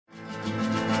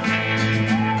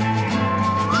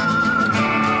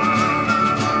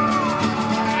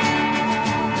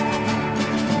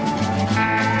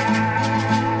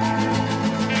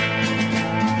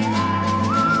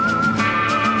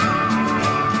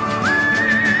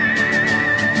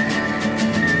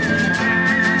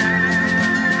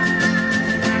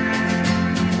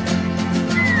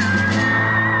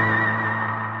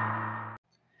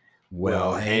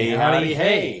Howdy,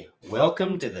 hey.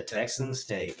 Welcome to the Texan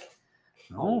Steak.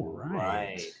 All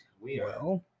right. We are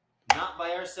Well, not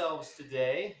by ourselves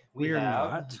today. We We're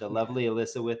have not. the lovely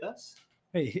Alyssa with us.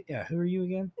 hey, yeah, who are you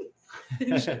again?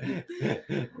 I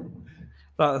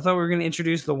thought we were going to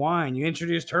introduce the wine. You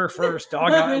introduced her first.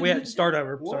 Doggone, we had to start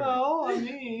over. Well, I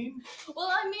mean,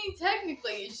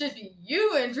 technically, it should be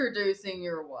you introducing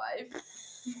your wife.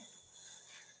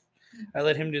 I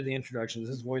let him do the introductions.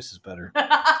 His voice is better.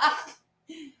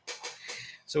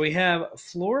 So we have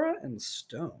Flora and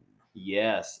Stone.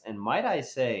 yes, and might I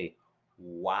say,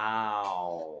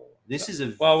 wow, this is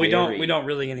a Well, we don't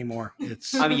really anymore.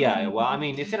 It's I mean, yeah. Well, I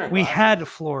mean, it's in our. we glass. had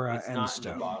Flora It's and not in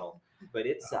Stone. the bottle, but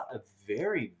it's a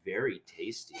very, very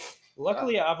tasty.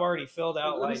 Luckily, I've already filled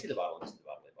out. Let me see the bottle. Let me see the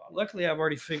bottle. Luckily, I've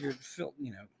already filled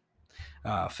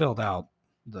out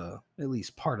at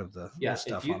least part of the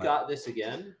stuff. If you on got this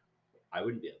again, I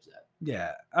wouldn't be upset.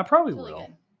 Yeah, I probably Really will.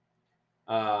 good.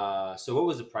 So what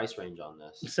was the price range on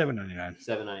this? $7.99.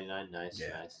 $7.99. Nice, Yeah.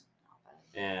 nice.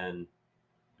 And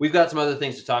we've got some other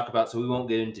things to talk about, so we won't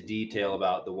get into detail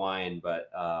about the wine, but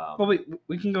Well,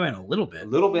 we can go in a little bit. a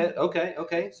little bit.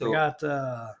 Okay. So we got.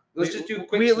 let's just do a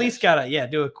quick. We at sniff. least gotta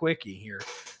do a quickie here.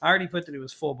 I already put that it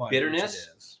was full body. Bitterness? which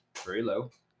it is. Very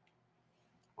low.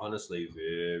 Honestly,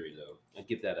 very low. I'd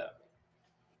give that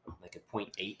like a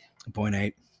 0.8.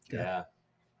 0.8. Yeah.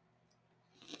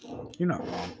 You're not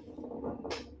wrong.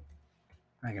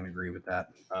 I can agree with that.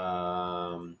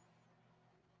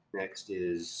 Next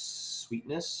is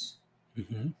sweetness.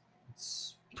 Mm-hmm.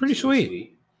 It's Pretty really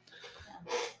sweet.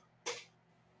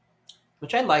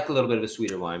 Which I like a little bit of a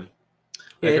sweeter wine.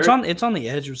 Yeah, it's on the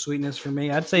edge of sweetness for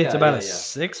me. I'd say it's Yeah, about yeah, a yeah.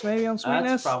 6 maybe on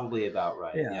sweetness. That's probably about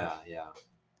right. Yeah. Yeah.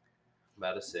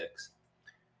 About a 6.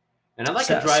 And I like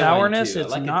a dry sourness. wine too. I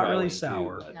It's like a not dry really wine too,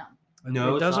 sour. but- No.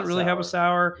 No, it it's doesn't not really have a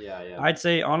sour. Yeah. I'd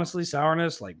say honestly,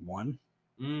 sourness like 1,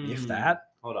 if that.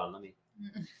 Hold on, let me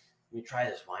try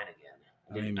this wine again.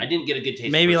 I I didn't get a good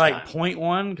taste. Maybe first like time.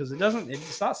 0.1 because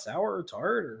it's not sour or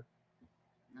tart or.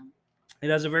 No. It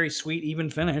has a very sweet, even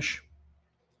finish.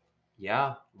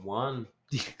 Yeah, 1.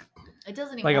 It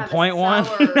doesn't even Like a have 0.1?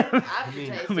 sour I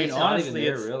aftertaste. mean, it's not honestly,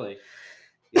 even there really.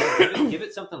 Yeah, give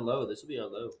it something low. This will be our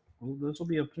low. Well, this will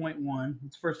be a 0.1.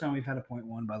 It's the first time we've had a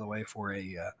 0.1, by the way, for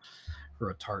a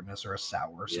tartness or a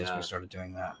sour since we started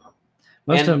doing that.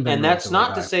 And that's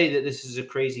not to say that this is a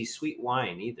crazy sweet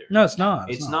wine either. No, it's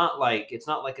not. It's not like a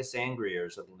sangria or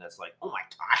something that's like, oh my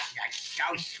gosh, that's so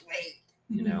sweet.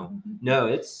 You know, no,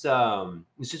 it's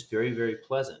just very, very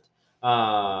pleasant.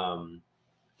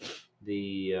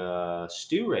 The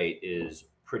stew rate is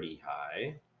pretty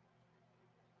high.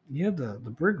 Yeah, the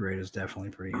brig rate is definitely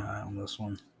pretty high on this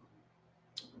one.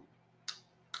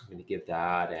 I'm going to give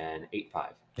that an 8.5.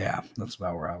 Yeah, that's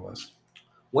about where I was.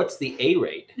 What's the A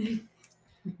rate?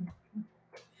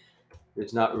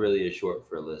 It's not really a short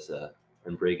for Alyssa,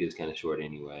 and brig is kind of short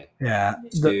anyway. Yeah,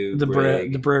 Stew, the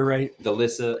brig, brig rate. The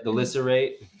Lissa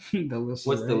rate. What's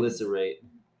What's the Lissa rate?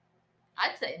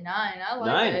 I'd say 9. I like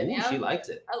 9. it. Ooh, Yeah. she likes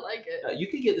it. I like it. You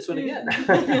could get this one again.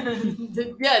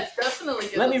 Yes, definitely.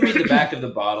 Let me read the back of the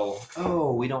bottle.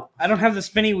 Oh, we don't. I don't have the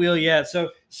spinny wheel yet, so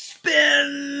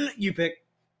spin. You pick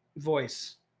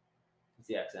voice. What's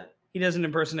the accent? He does an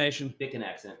impersonation. Pick an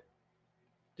accent.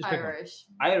 Just pick Irish.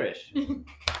 Irish. one.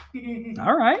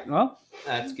 All right. Well,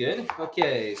 That's good.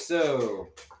 Okay, so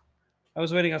I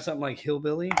was waiting on something like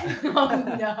hillbilly.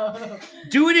 Oh no.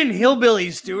 Do it in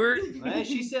hillbilly, Stuart.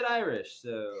 she said Irish.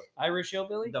 So Irish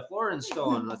hillbilly. the Flora and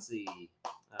Stone. Let's see.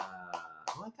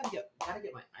 I gotta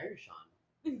get my Irish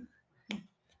on.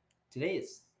 Today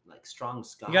it's like strong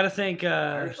Scotch. You got to think.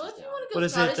 Irish Well, if you want to What go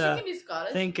is Scottish, it, you can do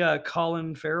Scottish. think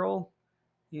Colin Farrell.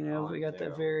 You know, Colin we got Farrell.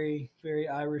 that very, very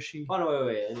Irishy. Oh no,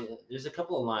 wait. There's a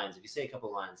couple of lines. If you say a couple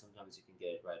of lines, sometimes you can get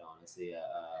it right on. It's the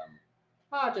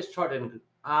just trot in.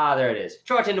 There it is.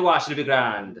 Trot in the wash, it'll be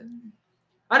grand.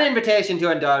 An invitation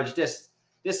to indulge. This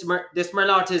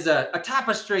merlot is a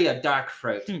tapestry of dark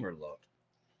fruit Merlot.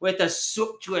 with a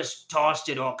sumptuous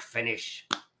toasted oak finish.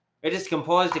 It is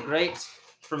composed of grapes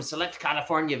from select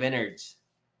California vineyards,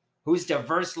 whose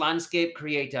diverse landscape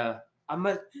create a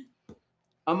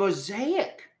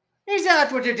mosaic. Is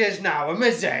that what it is now? A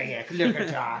mosaic. Look at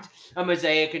that. A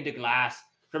mosaic in the glass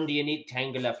from the unique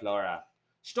tangle of flora.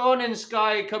 Stone and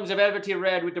sky comes a velvety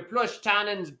red with the plush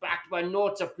tannins backed by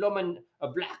notes of plum and a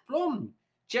black plum,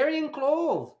 cherry and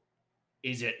clove.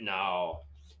 Is it now?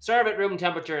 Serve at room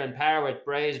temperature and pair with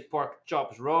braised pork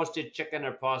chops, roasted chicken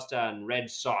or pasta, and red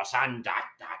sauce. And that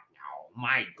now.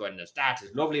 My goodness, that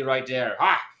is lovely right there.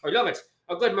 I love it.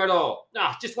 A good Merlot.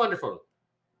 Just wonderful.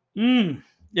 It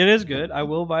is good. I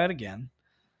will buy it again.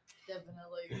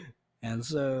 Definitely. And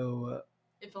so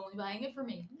If only buying it for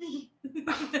me.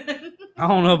 I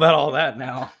don't know about all that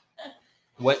now.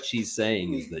 What she's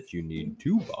saying is that you need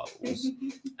 2 bottles.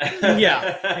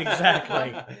 Yeah,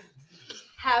 exactly.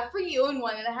 Half for you and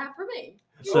 1.5 for me.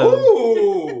 So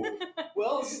Ooh,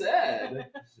 well said.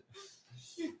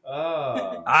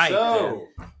 So,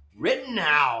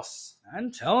 Rittenhouse.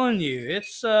 I'm telling you,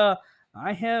 it's I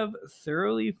have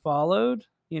thoroughly followed,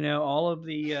 all of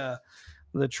the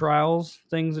trials,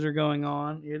 things that are going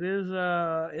on. It is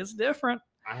it's different.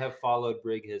 I have followed.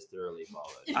 Brig has thoroughly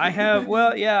followed. I have,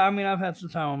 well, yeah, I mean, I've had some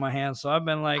time on my hands, so I've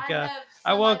been like,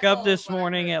 I woke up this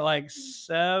morning at like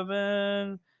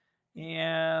 7,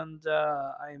 and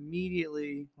I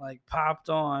immediately like popped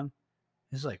on.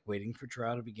 It's like waiting for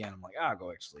trial to begin. I'm like, I'll go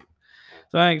back to sleep.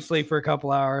 So I can sleep for a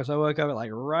couple hours. I woke up at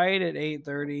like right at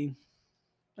 8:30,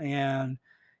 and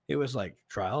it was like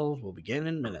trials will begin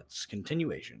in minutes.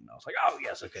 Continuation. I was like, oh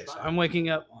yes, okay. So I'm waking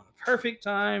up on a perfect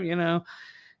time,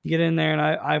 get in there, and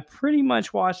I pretty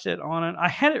much watched it on it. I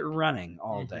had it running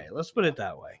all day. Let's put it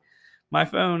that way. My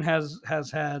phone has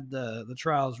had the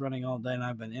trials running all day, and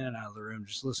I've been in and out of the room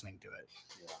just listening to it.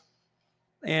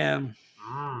 Yeah. And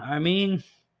I mean,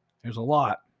 there's a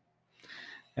lot.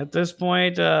 At this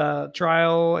point,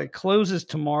 trial, it closes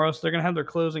tomorrow, so they're going to have their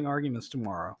closing arguments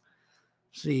tomorrow.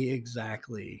 See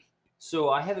exactly. So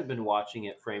I haven't been watching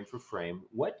it frame for frame.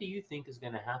 What do you think is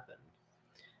going to happen?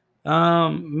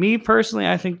 Me personally,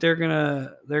 I think they're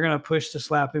gonna push to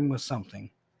slap him with something.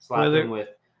 Slap him with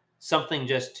something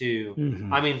just to.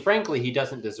 Mm-hmm. I mean, frankly, he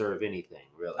doesn't deserve anything,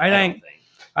 really.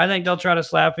 I think they'll try to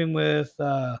slap him with,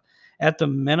 at the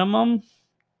minimum,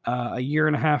 a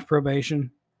 1.5 probation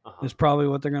is probably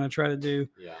what they're going to try to do.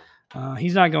 Yeah.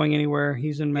 He's not going anywhere.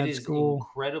 He's in med school.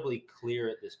 Incredibly clear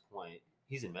at this point.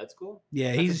 He's in med school.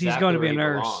 Yeah, he's going to be a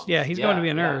nurse. Belongs. Yeah, he's going to be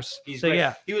a nurse. He's so great.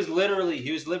 Yeah, he was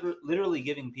literally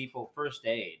giving people first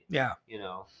aid. Yeah,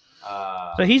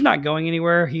 So he's not going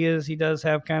anywhere. He does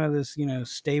have kind of this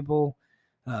stable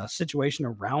situation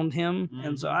around him,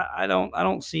 and so I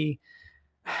don't see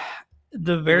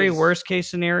the very worst case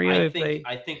scenario.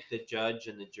 I think the judge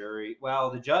and the jury,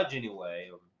 well, the judge anyway,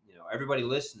 everybody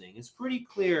listening, it's pretty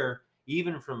clear,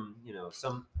 even from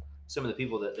some of the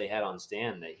people that they had on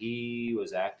stand, that he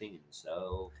was acting in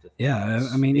self-defense. Yeah,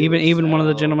 I mean, even one of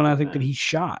the gentlemen I think that he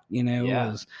shot,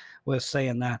 was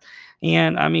saying that.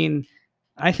 And I mean,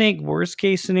 I think worst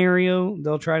case scenario,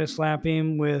 they'll try to slap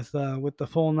him with the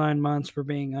full 9 months for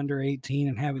being under 18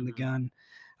 and having the gun.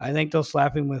 I think they'll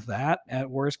slap him with that at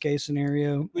worst case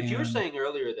scenario. But you were saying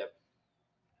earlier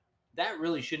that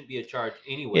really shouldn't be a charge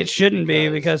anyway. It shouldn't be,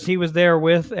 because he was there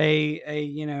with I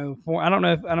don't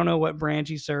know what branch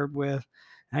he served with.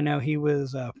 I know he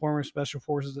was a former special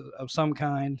forces of some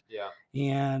kind. Yeah.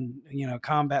 And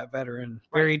combat veteran,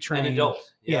 very trained. An adult.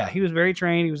 Yeah, he was very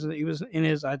trained. He was in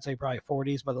his, I'd say, probably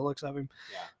 40s by the looks of him.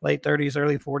 Yeah. Late 30s,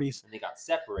 early 40s. And they got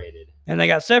separated. In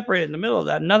the middle of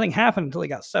that. Nothing happened until he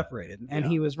got separated. And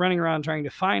he was running around trying to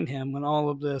find him when all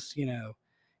of this,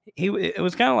 it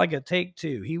was kind of like a take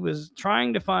two. He was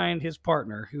trying to find his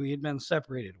partner who he had been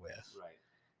separated with.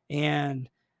 Right. And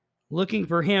looking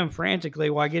for him frantically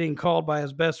while getting called by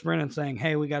his best friend and saying,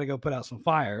 hey, we got to go put out some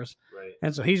fires. Right.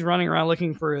 And so he's running around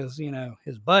looking for his,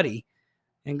 his buddy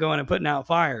and going and putting out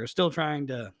fires, still trying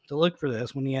to look for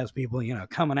this when he has people,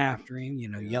 coming after him,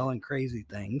 yelling crazy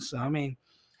things. So, I mean,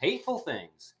 hateful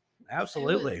things.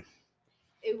 Absolutely.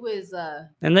 It was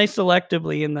and they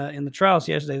selectively in the trials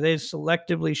yesterday, they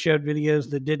selectively showed videos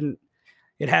that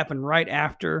it happened right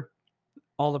after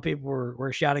all the people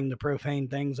were shouting the profane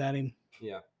things at him.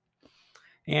 Yeah.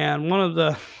 And one of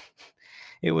the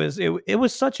it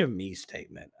was such a me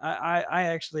statement. I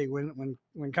actually when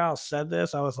Kyle said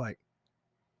this, I was like,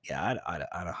 yeah, I'd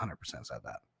 100% said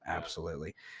that.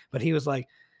 Absolutely. But he was like,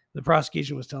 the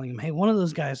prosecution was telling him, hey, one of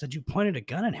those guys said you pointed a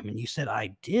gun at him and you said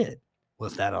I did.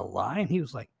 Was that a lie? And he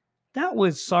was like, that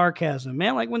was sarcasm,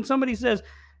 man. Like when somebody says,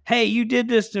 hey, you did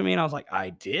this to me. And I was like, I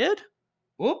did?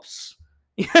 Oops.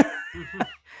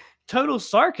 Total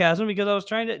sarcasm, because I was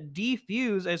trying to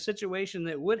defuse a situation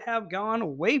that would have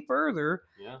gone way further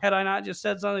had I not just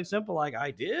said something simple like,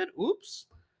 I did? Oops.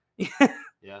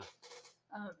 Yeah.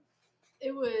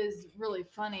 It was really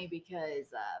funny because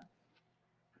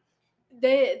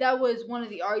that was one of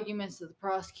the arguments that the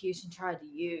prosecution tried to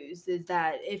use, is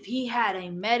that if he had a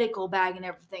medical bag and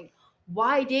everything,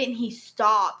 why didn't he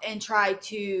stop and try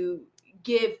to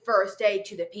give first aid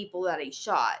to the people that he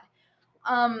shot?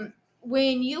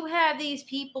 When you have these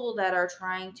people that are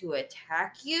trying to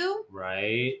attack you,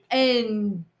 right,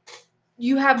 and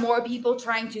you have more people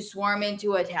trying to swarm in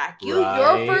to attack you,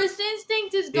 your first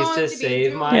instinct is going to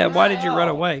be why did you run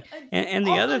away? And the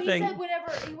also, other thing, he said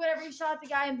whenever he shot the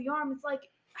guy in the arm, it's like,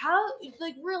 how,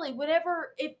 like, really,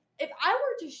 whenever, if I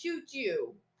were to shoot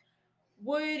you,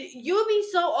 would you be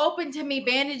so open to me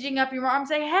bandaging up your arm,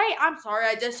 saying, hey, I'm sorry,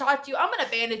 I just shot you, I'm gonna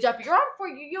bandage up your arm for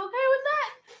you, you okay with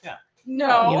that? Yeah.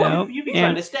 No. You know, You'd be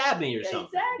trying to stab me or something.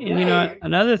 Exactly. And you know,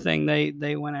 another thing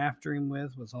they went after him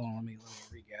with was, hold on, let me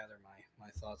regather my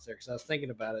thoughts there, because I was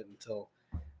thinking about it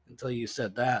until you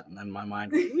said that, and then my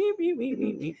mind goes, meep, meep, meep,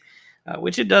 meep, meep.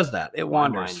 Which it does that. It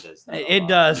wanders. Does that it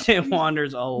does. It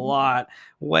wanders a lot,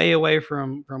 way away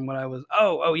from what I was.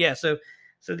 Oh yeah. So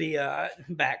the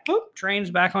train's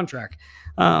back on track.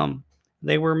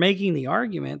 They were making the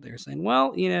argument. They're saying,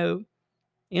 well, you know,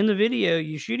 in the video,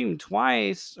 you shoot him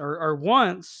twice or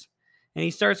once, and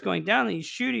he starts going down, and you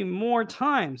shoot him more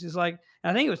times. He's like,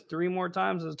 I think it was 3 more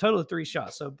times. It was a total of 3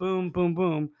 shots. So boom, boom,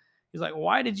 boom. He's like,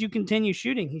 why did you continue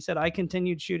shooting? He said, I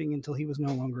continued shooting until he was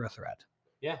no longer a threat.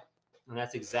 Yeah. And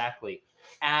that's exactly.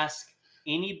 Ask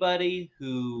anybody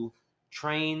who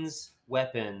trains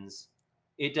weapons.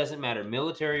 It doesn't matter,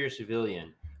 military or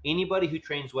civilian. Anybody who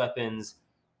trains weapons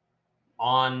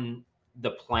on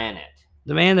the planet.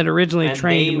 The man that originally and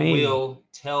trained me will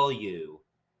tell you,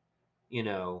 you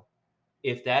know,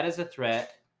 if that is a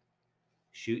threat,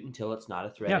 shoot until it's not a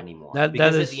threat anymore.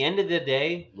 Because at the end of the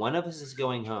day, one of us is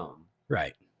going home.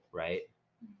 Right. Right.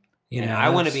 You and know, I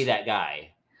want to be that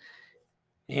guy.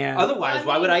 Yeah. Otherwise,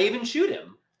 why would I even shoot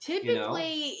him?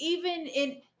 Typically, even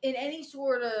in any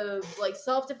sort of like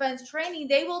self-defense training,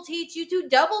 they will teach you to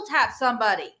double tap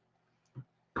somebody.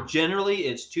 Generally,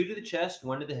 it's 2 to the chest,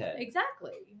 1 to the head.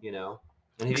 Exactly. You know.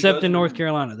 Except in North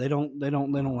Carolina, they don't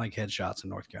like headshots in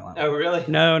North Carolina. Oh, really?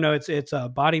 No, it's a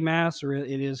body mass, or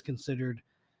it is considered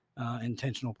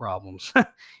intentional problems.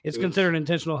 It's considered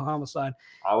intentional homicide.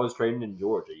 I was trained in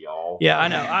Georgia, y'all. Yeah, I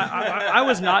know. I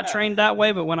was not trained that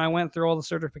way, but when I went through all the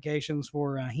certifications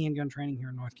for handgun training here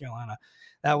in North Carolina,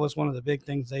 that was one of the big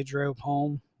things they drove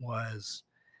home was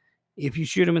if you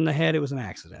shoot him in the head, it was an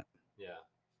accident. Yeah.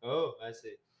 Oh, I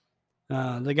see.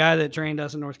 The guy that trained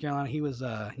us in North Carolina, he was,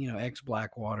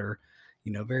 ex-Blackwater,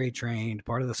 very trained,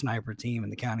 part of the sniper team in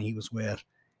the county he was with.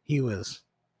 He was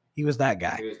that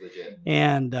guy. He was legit.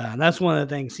 And that's one of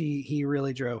the things he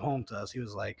really drove home to us. He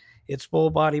was like, it's full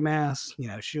body mass,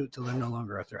 shoot till they're no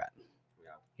longer a threat.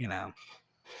 Yeah. Yeah.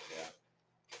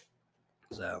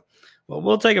 So, well,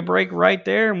 we'll take a break right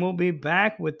there, and we'll be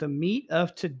back with the meat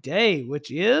of today,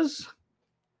 which is,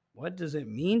 what does it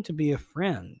mean to be a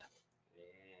friend?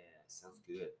 Sounds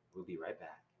good. We'll be right back.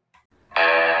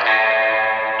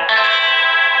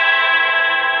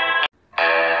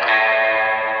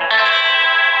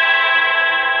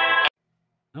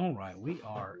 All right, we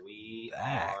are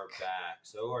back.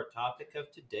 So our topic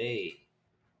of today,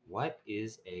 what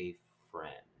is a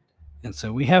friend? And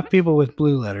so we have people with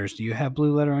blue letters. Do you have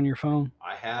blue letter on your phone?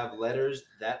 I have letters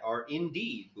that are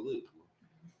indeed blue.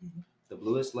 The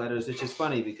bluest letters, which is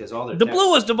funny because all their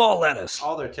bluest of all letters.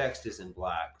 All their text is in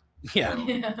black.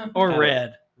 Yeah. Or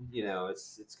red.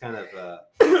 It's kind of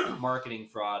a marketing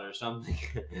fraud or something.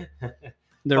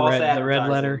 The red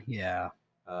letter? Yeah.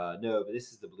 No, but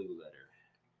this is the blue letter.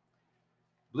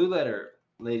 Blue Letter,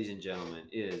 ladies and gentlemen,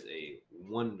 is a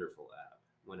wonderful app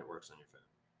when it works on your phone.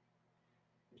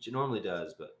 Which it normally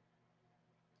does, but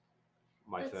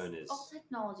my phone is... all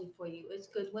technology for you. It's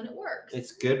good when it works.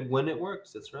 It's good when it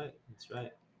works. That's right. That's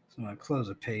right. So I'm going to close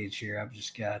a page here. I've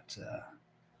just got...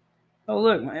 Oh,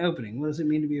 look, my opening. What does it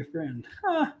mean to be a friend?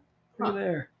 Look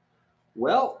there.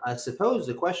 Well, I suppose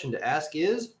the question to ask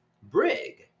is,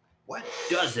 Brig, what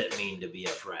does it mean to be a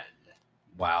friend?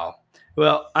 Wow.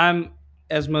 Well, I'm,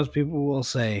 as most people will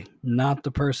say, not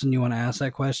the person you want to ask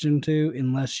that question to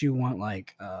unless you want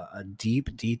like a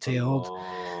deep, detailed...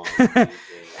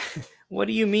 What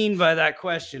do you mean by that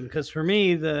question? Because for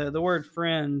me, the word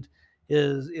friend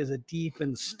is a deep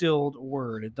and stilled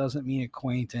word. It doesn't mean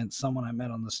acquaintance, someone I met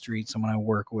on the street, someone I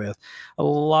work with. A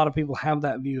lot of people have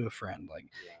that view of friend. Like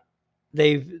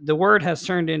the word has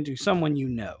turned into someone you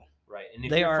know. Right. And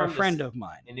if they are a friend of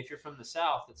mine. And if you're from the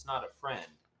South, it's not a friend.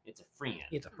 It's a friend.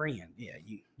 It's a friend. Yeah,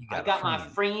 you got. I got my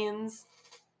friends.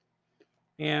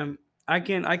 And I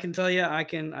can tell you, I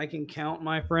can count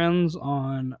my friends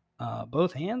on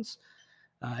both hands.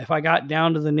 If I got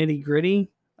down to the nitty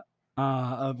gritty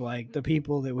of like the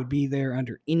people that would be there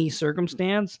under any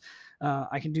circumstance,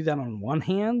 I can do that on one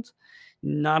hand.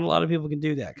 Not a lot of people can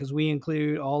do that because we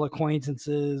include all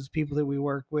acquaintances, people that we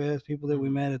work with, people that we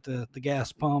met at the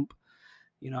gas pump.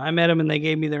 I met them and they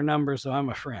gave me their number, so I'm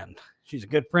a friend. She's a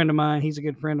good friend of mine. He's a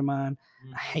good friend of mine.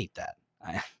 I hate that.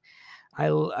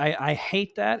 I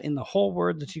hate that in the whole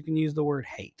word that you can use the word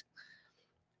hate.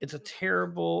 It's a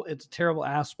terrible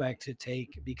aspect to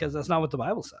take because that's not what the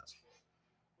Bible says.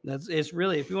 It's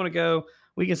really, if you want to go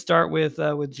we can start with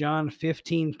John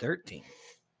 15:13.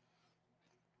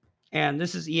 And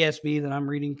this is ESV that I'm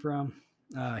reading from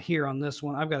here on this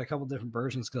one. I've got a couple different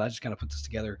versions because I just kind of put this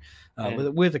together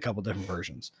with a couple different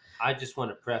versions. I just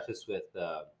want to preface with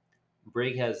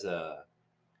Brig has a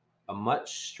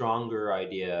much stronger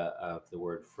idea of the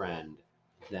word friend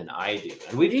than I do,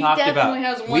 and we've talked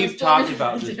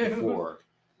about this before.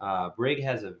 Brig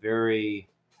has a very,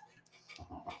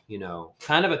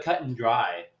 kind of a cut and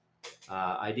dry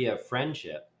idea of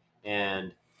friendship,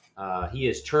 and he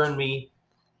has turned me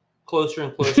closer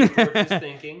and closer towards his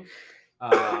thinking,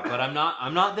 but I'm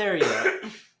not there yet.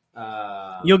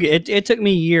 You'll get it. It took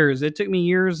me years.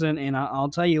 And I'll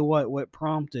tell you what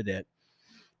prompted it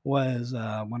was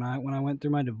when I went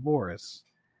through my divorce.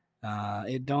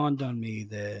 It dawned on me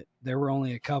that there were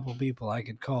only a couple people I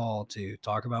could call to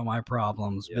talk about my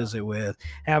problems, visit with,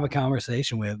 have a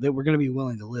conversation with, that were going to be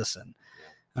willing to listen.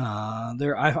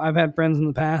 I've had friends in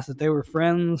the past that they were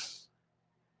friends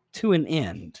to an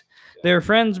end. They're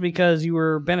friends because you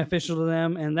were beneficial to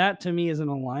them, and that to me is an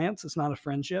alliance. It's not a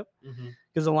friendship,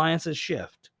 because alliances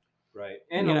shift. Right,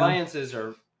 and alliances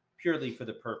are purely for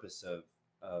the purpose of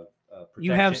protection,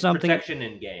 you have something, protection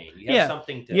and gain. You have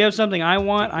something. You have something I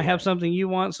want. I have something you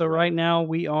want. So right now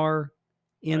we are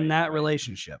in that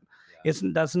relationship. Yeah.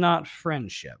 That's not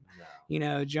friendship.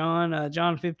 No. John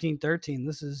 15:13.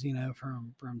 This is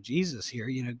from Jesus here.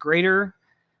 Greater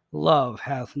love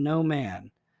hath no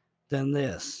man than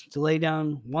this, to lay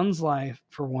down one's life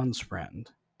for one's friend.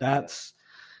 That's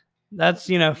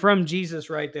from Jesus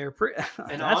right there.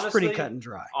 And that's honestly, pretty cut and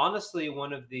dry. Honestly,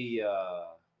 one of the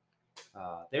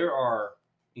there are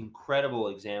incredible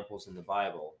examples in the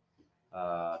Bible.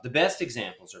 The best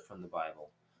examples are from the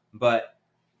Bible, but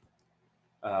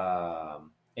a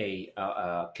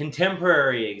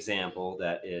contemporary example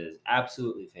that is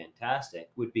absolutely fantastic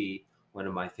would be one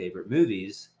of my favorite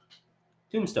movies,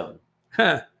 Tombstone.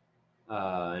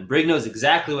 And Brig knows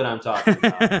exactly what I'm talking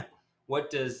about. What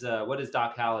does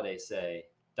Doc Holliday say?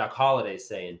 Doc Holliday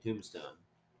say in Tombstone?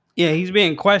 Yeah, he's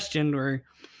being questioned where,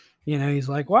 he's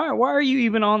like, why are you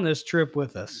even on this trip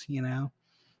with us?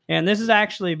 And this is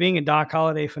actually, being a Doc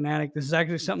Holliday fanatic, this is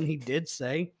actually something he did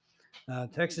say.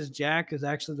 Texas Jack is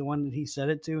actually the one that he said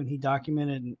it to, and he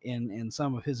documented in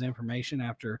some of his information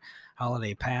after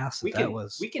Holliday passed. We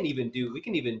can even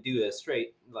do a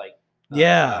straight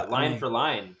line for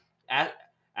line.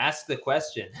 Ask the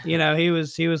question.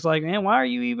 He was like, man, why are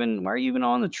you even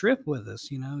on the trip with us?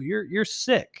 You're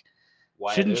sick.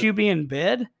 Shouldn't you be in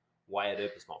bed? Wyatt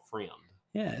Earp is my friend.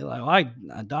 Yeah,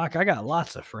 Doc, I got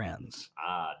lots of friends.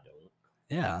 I don't.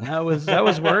 Yeah, and that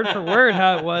was word for word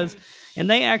how it was. And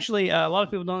they actually, a lot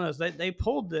of people don't know this, they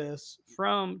pulled this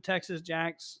from Texas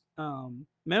Jack's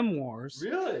memoirs.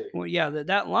 Really? Well, yeah,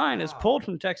 that line is pulled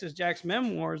from Texas Jack's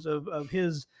memoirs of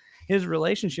his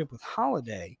relationship with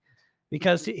Holliday,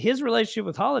 because his relationship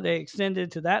with Holliday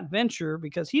extended to that venture,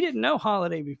 because he didn't know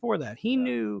Holliday before that. He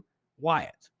knew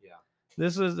Wyatt. Yeah.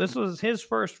 This was his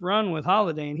first run with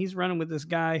Holliday, and he's running with this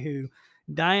guy who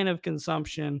dying of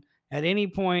consumption. At any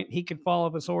point, he could fall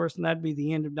off his horse, and that'd be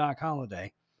the end of Doc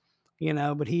Holliday.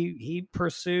 But he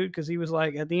pursued, because he was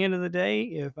like, at the end of the day,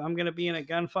 if I'm going to be in a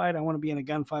gunfight, I want to be in a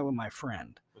gunfight with my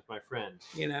friend. With my friend.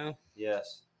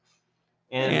 Yes.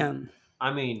 And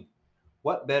I mean,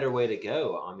 what better way to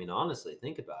go? I mean, honestly,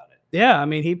 think about it. Yeah, I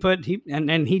mean, he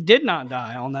did not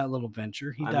die on that little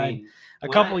venture. He died a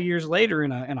couple of years later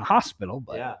in a hospital.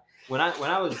 But yeah, when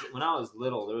I was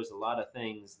little, there was a lot of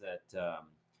things that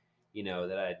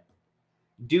that I'd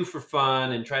do for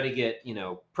fun and try to get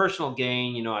personal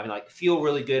gain. I feel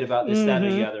really good about this, that,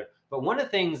 or the other. But one of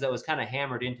the things that was kind of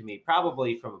hammered into me,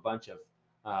 probably from a bunch of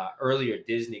earlier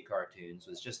Disney cartoons,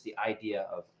 was just the idea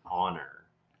of honor.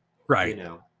 Right.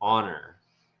 Honor.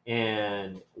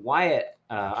 And Wyatt,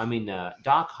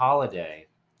 Doc Holliday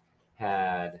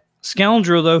had...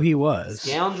 Scoundrel though he was,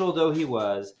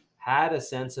 had a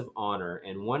sense of honor.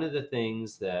 And one of the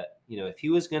things that, if he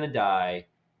was going to die,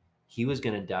 he was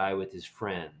going to die with his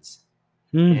friends.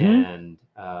 And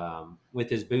with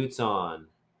his boots on,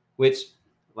 which,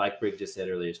 like Brig just said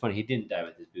earlier, it's funny, he didn't die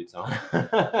with his boots on.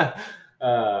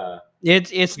 It's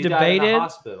he debated. Died in a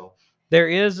hospital. There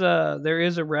is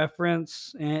a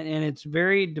reference, and it's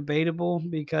very debatable,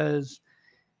 because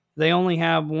they only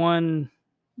have one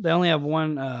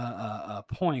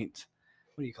point.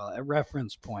 What do you call it? A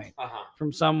reference point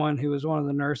from someone who was one of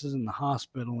the nurses in the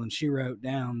hospital, and she wrote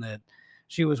down that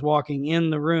she was walking in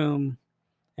the room,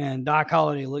 and Doc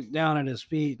Holliday looked down at his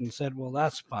feet and said, "Well,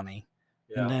 that's funny,"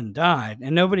 and then died.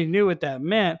 And nobody knew what that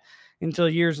meant. until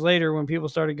years later when people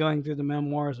started going through the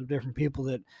memoirs of different people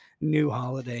that knew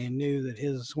Holiday and knew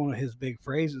that one of his big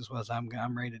phrases was I'm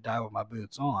ready to die with my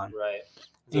boots on. Right.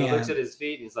 So he looks at his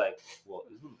feet and he's like, well,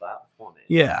 isn't that funny?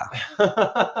 Yeah.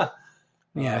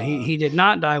 Yeah, he did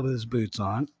not die with his boots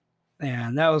on.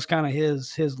 And that was kind of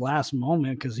his last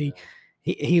moment because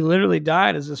he literally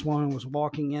died as this woman was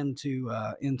walking into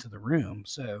the room.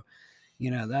 So,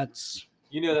 that's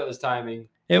that was timing.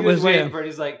 It he was waiting yeah. for it.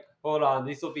 He's like, hold on,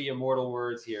 these will be immortal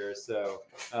words here. So,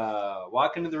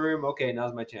 walk into the room. Okay,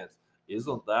 now's my chance.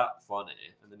 Isn't that funny?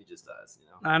 And then he just dies.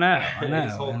 I know.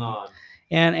 He's holding on.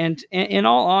 And in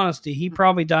all honesty, he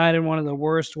probably died in one of the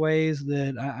worst ways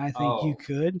that I think you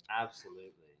could.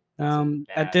 Absolutely.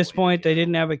 At this point, they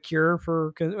didn't have a cure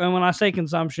for. And when I say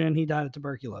consumption, he died of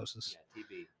tuberculosis. Yeah,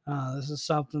 TB. This is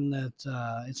something that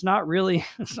it's not really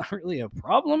a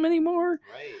problem anymore.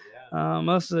 Right. Yeah.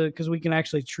 Most of it because we can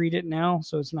actually treat it now,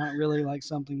 so it's not really like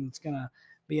something that's gonna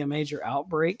be a major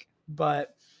outbreak.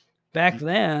 But back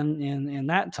then, in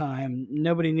that time,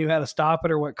 nobody knew how to stop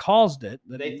it or what caused it.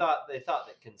 They thought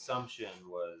that consumption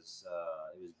was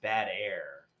it was bad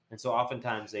air, and so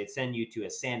oftentimes they'd send you to a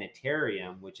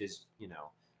sanitarium, which is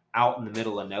out in the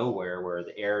middle of nowhere where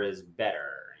the air is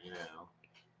better.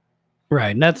 Right,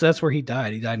 and that's where he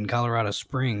died. He died in Colorado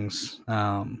Springs.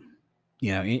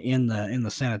 In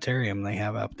the sanitarium they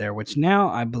have up there, which now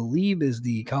I believe is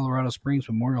the Colorado Springs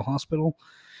Memorial Hospital.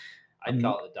 I'd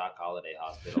call it the Doc Holliday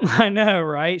Hospital. I know,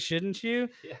 right? Shouldn't you?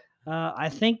 Yeah. I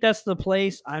think that's the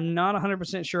place. I'm not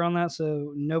 100% sure on that,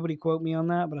 so nobody quote me on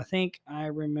that. But I think I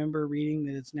remember reading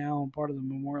that it's now part of the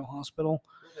Memorial Hospital,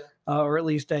 or at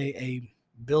least a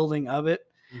building of it.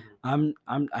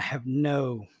 Mm-hmm. I have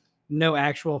no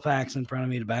actual facts in front of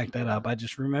me to back that up. I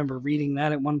just remember reading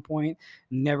that at one point,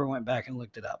 never went back and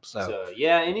looked it up. So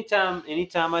yeah, anytime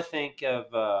I think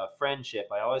of friendship,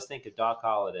 I always think of Doc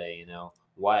Holliday.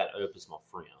 Wyatt Earp is my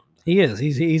friend. He is.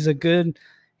 He's a good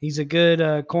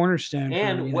cornerstone.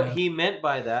 And what he meant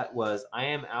by that was, I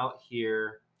am out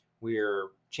here where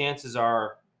chances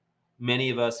are many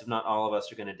of us, if not all of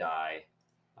us, are going to die.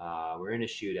 We're in a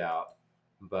shootout,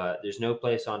 but there's no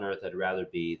place on earth I'd rather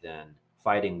be than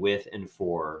fighting with and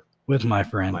for my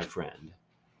friend.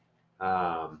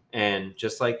 And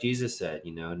just like Jesus said,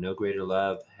 no greater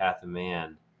love hath a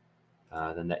man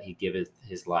than that he giveth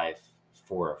his life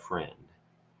for a friend.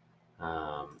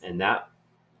 And that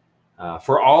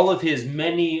for all of his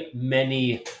many,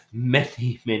 many,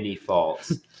 many, many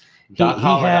faults, Doc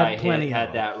Holliday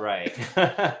had that right.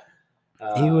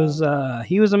 He was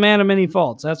a man of many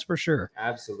faults, that's for sure.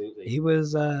 Absolutely. He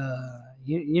was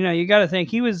you got to think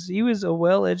he was a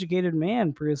well-educated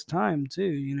man for his time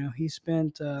too. He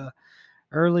spent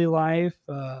early life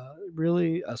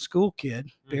really a school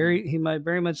kid. Mm-hmm. He might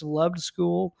very much loved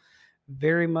school,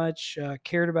 very much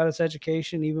cared about his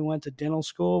education, even went to dental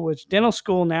school, which dental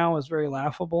school now is very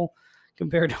laughable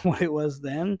compared to what it was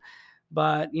then.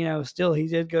 But, still he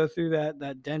did go through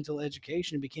that dental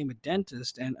education and became a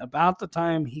dentist. And about the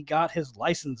time he got his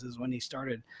licenses when he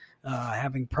started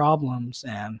having problems.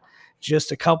 And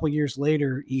just a couple years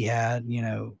later, he had,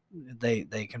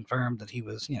 they confirmed that he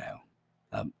was,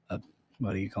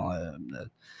 what do you call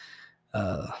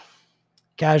it?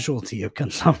 Casualty of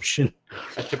consumption.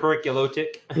 A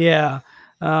tuberculotic. Yeah.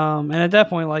 And at that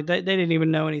point, like they didn't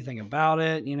even know anything about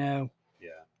it, Yeah.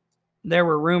 There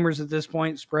were rumors at this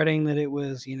point spreading that it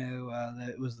was, that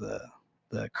it was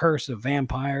the curse of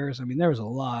vampires. I mean, there was a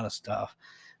lot of stuff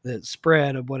that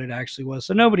spread of what it actually was.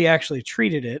 So nobody actually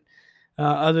treated it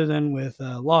other than with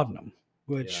laudanum,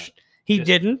 which he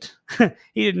didn't.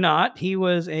 He did not. He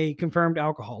was a confirmed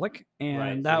alcoholic,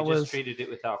 and that was treated it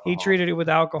with alcohol. He treated it with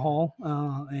alcohol,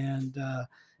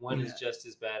 one is just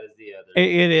as bad as the other.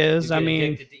 It is.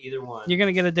 Addicted to either one. You're going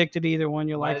to get addicted to either one.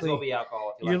 You're Might likely. as well be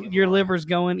alcohol. Your liver's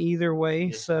going either way.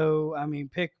 Yeah. So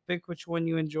pick which one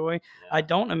you enjoy. Yeah. I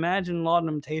don't imagine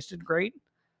laudanum tasted great.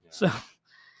 Yeah. So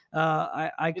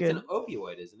I could. It's an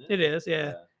opioid, isn't it? It is.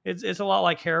 Yeah. It's a lot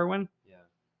like heroin. Yeah.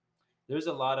 There's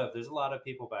a lot of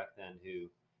people back then who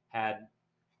had,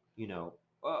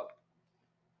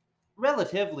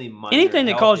 relatively minor anything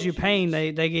that caused you issues, pain,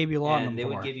 they gave you laudanum. And they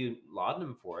would give you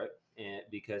laudanum for it,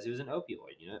 because it was an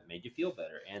opioid. It made you feel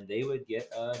better, and they would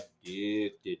get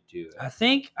addicted to it. I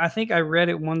think I read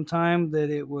it one time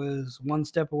that it was one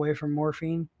step away from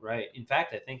morphine. Right. In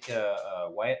fact, I think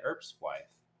Wyatt Earp's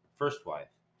first wife,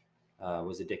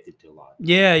 was addicted to laudanum.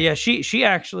 Yeah. She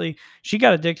actually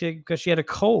got addicted because she had a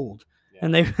cold.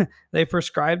 And they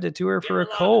prescribed it to her for a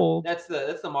cold. That's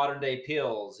the modern day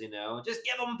pills, Just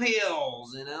give them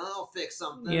pills, they'll fix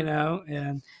something.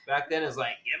 And back then it's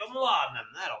like, give them laudanum,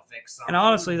 that'll fix something. And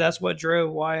honestly, that's what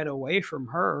drove Wyatt away from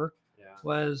her.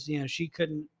 was, she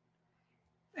couldn't.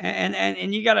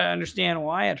 And you got to understand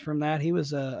Wyatt from that. He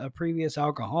was a previous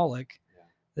alcoholic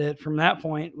that from that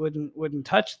point wouldn't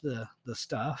touch the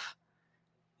stuff.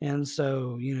 And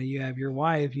so, you have your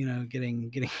wife,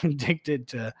 getting addicted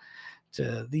to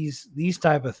these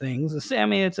type of things. I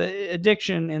mean, it's a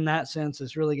addiction in that sense.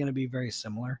 It's really going to be very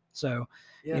similar. So,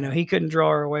 he couldn't draw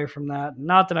her away from that.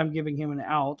 Not that I'm giving him an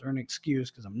out or an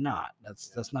excuse, because I'm not.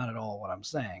 That's not at all what I'm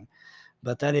saying.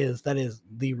 But that is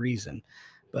the reason.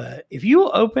 But if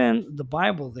you open the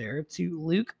Bible there to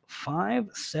Luke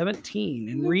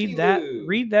 5:17 and read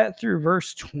that through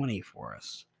verse 20 for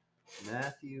us.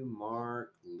 Matthew,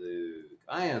 Mark, Luke.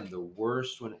 I am the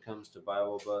worst when it comes to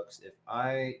Bible books. If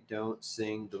I don't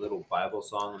sing the little Bible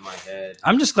song in my head,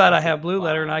 I'm just glad I have Blue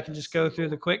Letter and I can just go through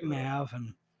the quick nav.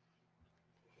 And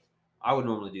I would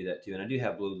normally do that too, and I do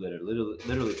have Blue Letter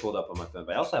literally pulled up on my phone.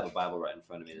 But I also have a Bible right in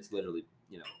front of me that's literally,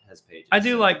 has pages. I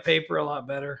do like paper a lot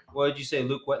better. What did you say,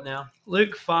 Luke? What now?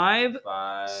 Luke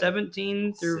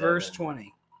 5:17 through verse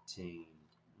 20.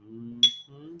 Mm-hmm.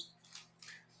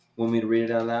 Want me to read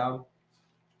it out loud?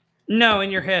 No, in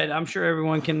your head. I'm sure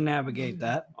everyone can navigate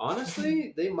that.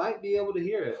 Honestly, they might be able to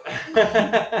hear it.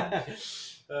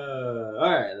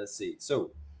 All right, let's see.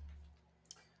 So,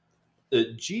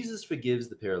 Jesus forgives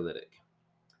the paralytic.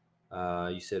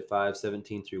 You said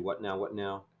 5:17 through what now? What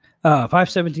now?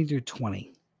 5:17 through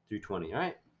 20. Through 20. All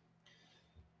right.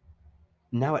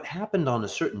 Now it happened on a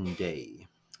certain day,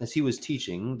 as he was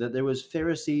teaching, that there was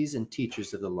Pharisees and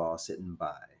teachers of the law sitting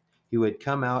by, who had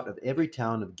come out of every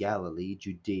town of Galilee,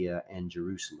 Judea, and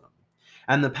Jerusalem.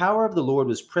 And the power of the Lord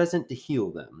was present to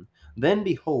heal them. Then,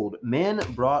 behold, men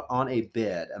brought on a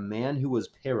bed a man who was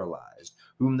paralyzed,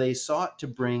 whom they sought to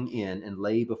bring in and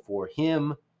lay before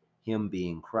him, him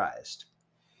being Christ.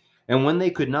 And when they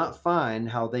could not find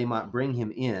how they might bring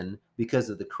him in because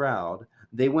of the crowd,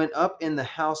 they went up in the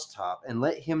housetop and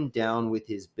let him down with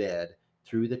his bed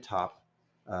through the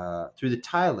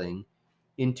tiling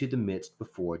into the midst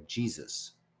before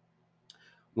Jesus.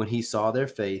 When he saw their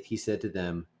faith, he said to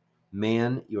them,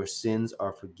 "Man, your sins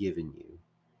are forgiven you."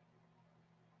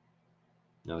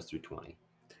 No, it's through 20.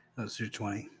 That's through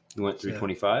 20. You went through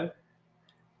 25?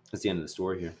 That's the end of the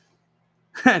story here.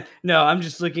 No, I'm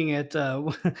just looking at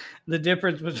the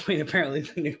difference between apparently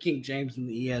the New King James and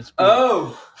the ESV.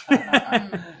 Oh!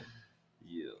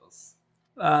 Yes.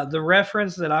 The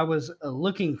reference that I was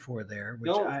looking for there,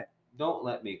 which Don't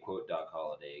let me quote Doc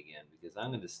Holliday again, because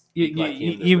I'm going to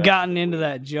you've gotten into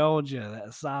that Georgia,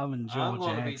 that Southern Georgia I'm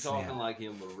going to be accent. talking like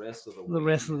him the rest of the week. The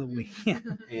rest of the week.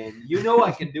 And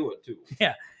I can do it too.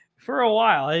 Yeah. For a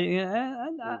while. I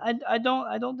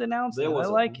don't denounce it. I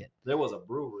like it. There was a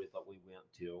brewery that we went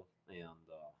to, and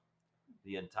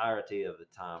the entirety of the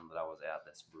time that I was at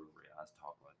this brewery, I was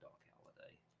talking about Doc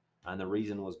Holliday. And the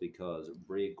reason was because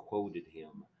Brig quoted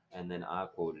him, and then I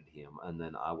quoted him, and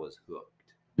then I was hooked.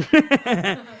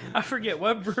 I forget,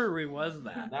 what brewery was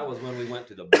that? That was when we went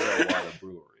to the Boilwater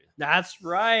Brewery. That's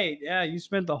right. Yeah, you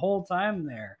spent the whole time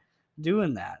there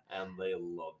doing that. And they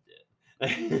loved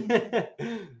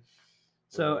it.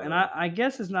 So, and I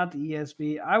guess it's not the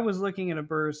ESV. I was looking at a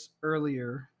verse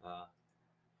earlier,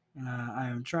 and I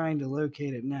am trying to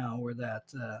locate it now where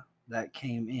that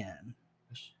came in.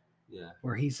 Yeah.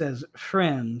 Where he says,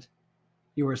 "Friend,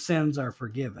 your sins are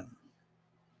forgiven."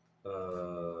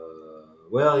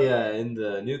 Well, yeah, in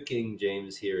the New King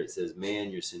James here it says,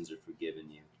 "Man, your sins are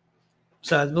forgiven you."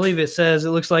 So I believe it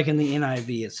looks like in the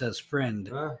NIV it says,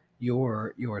 "Friend,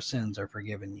 your sins are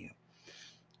forgiven you."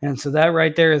 And so that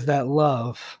right there is that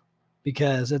love,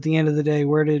 because at the end of the day,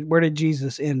 where did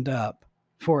Jesus end up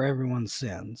for everyone's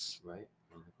sins? Right,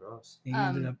 on the cross. He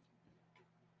ended up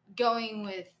going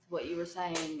with what you were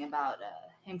saying about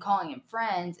him calling him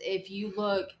friends. If you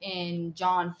look in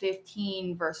John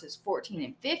 15 verses 14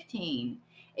 and 15,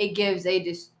 it gives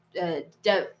a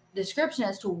description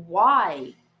as to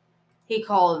why he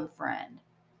called him friend.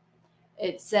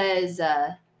 It says,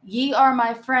 "Ye are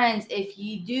my friends if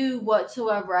ye do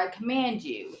whatsoever I command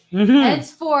you. Mm-hmm.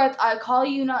 Henceforth I call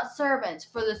you not servants,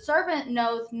 for the servant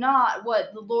knoweth not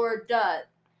what the Lord doth.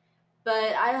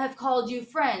 But I have called you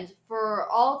friends, for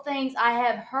all things I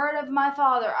have heard of my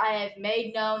Father I have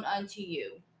made known unto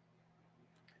you."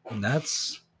 And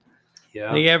that's, you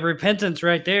have repentance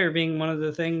right there being one of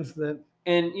the things that...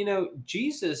 And,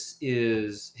 Jesus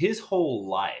is, his whole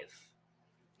life,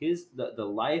 the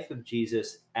life of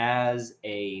Jesus as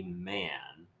a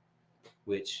man,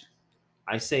 which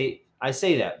I say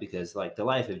that because, like, the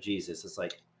life of Jesus, it's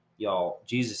like, y'all,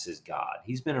 Jesus is God.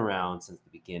 He's been around since the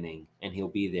beginning, and he'll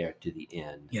be there to the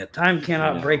end. Yeah, time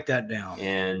cannot break that down.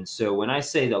 And so when I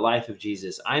say the life of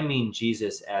Jesus, I mean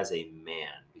Jesus as a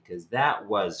man, because that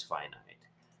was finite.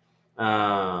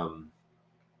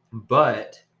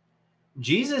 But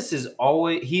Jesus is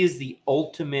he is the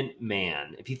ultimate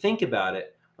man. If you think about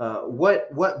it,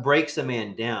 what breaks a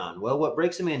man down? Well, what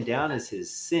breaks a man down is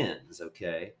his sins.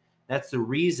 Okay, that's the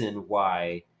reason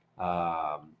why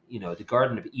the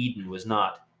Garden of Eden was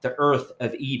not the Earth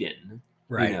of Eden.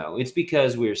 Right. It's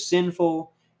because we're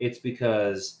sinful. It's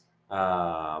because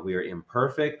we are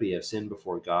imperfect. We have sinned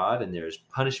before God, and there's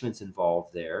punishments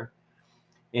involved there.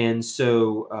 And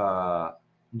so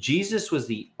Jesus was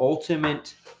the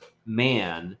ultimate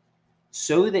man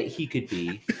so that he could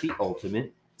be the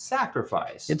ultimate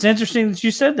sacrifice. It's interesting that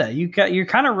you said that. You're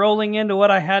kind of rolling into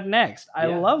what I had next. I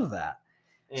love that.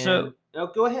 And,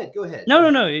 go ahead.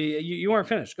 No. You weren't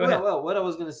finished. Go ahead. Well, what I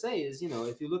was going to say is,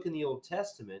 if you look in the Old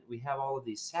Testament, we have all of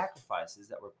these sacrifices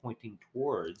that were pointing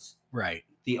towards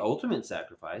the ultimate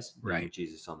sacrifice, being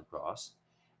Jesus on the cross.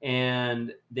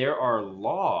 And there are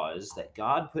laws that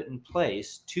God put in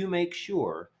place to make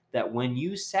sure that when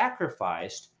you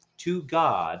sacrificed to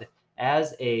God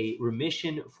as a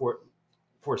remission for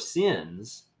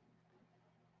sins,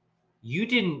 you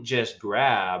didn't just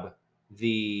grab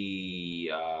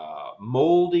the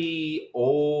moldy,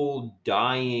 old,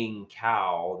 dying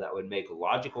cow that would make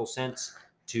logical sense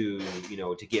to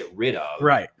get rid of.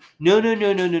 Right. No.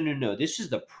 This is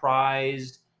the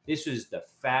prized. This was the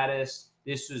fattest.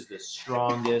 This was the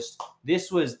strongest.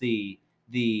 This was the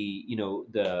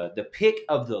pick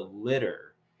of the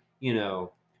litter.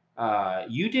 You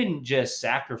didn't just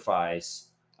sacrifice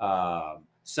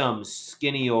some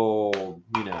skinny old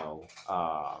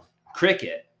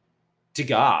cricket to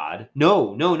God.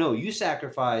 No. You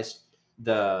sacrificed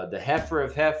the heifer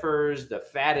of heifers, the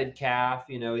fatted calf.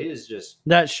 It is just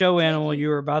that show animal you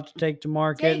were about to take to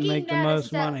market and make the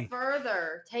most money.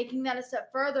 Taking that a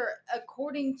step further,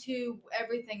 according to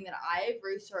everything that I've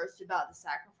researched about the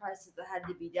sacrifices that had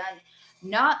to be done,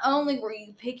 not only were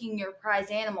you picking your prize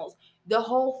animals, the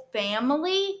whole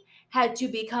family had to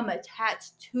become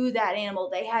attached to that animal.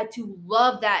 They had to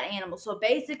love that animal. So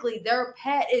basically, their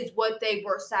pet is what they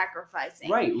were sacrificing.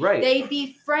 Right. They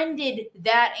befriended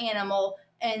that animal,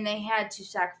 and they had to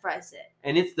sacrifice it.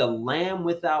 And it's the lamb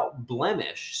without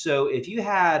blemish. So if you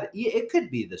had, it could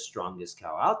be the strongest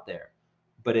cow out there,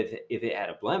 but if it had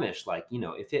a blemish, like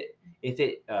if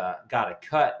it got a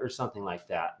cut or something like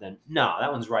that, then no,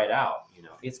 that one's right out.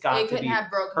 It's got to be couldn't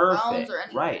have broken perfect. bones or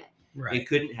anything. Right. It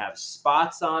couldn't have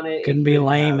spots on it. Couldn't be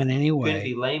lame in any way. Couldn't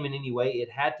be lame in any way.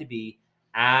 It had to be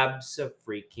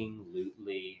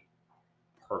abso-freaking-lutely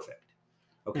perfect.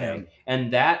 Okay. Yeah.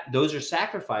 And those are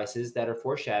sacrifices that are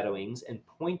foreshadowings and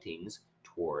pointings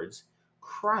towards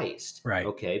Christ. Right.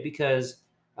 Okay. Because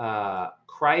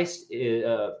Christ is,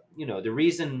 the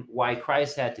reason why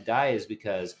Christ had to die is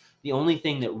because the only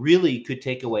thing that really could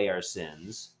take away our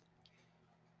sins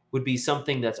would be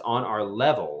something that's on our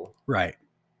level. Right.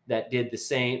 That did the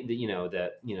same,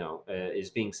 is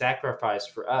being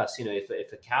sacrificed for us.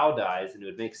 If a cow dies, then it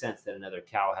would make sense that another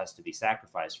cow has to be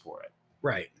sacrificed for it.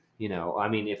 Right.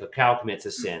 If a cow commits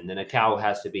a sin, then a cow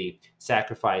has to be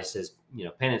sacrificed as,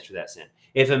 penance for that sin.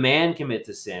 If a man commits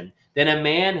a sin, then a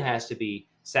man has to be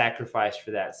sacrificed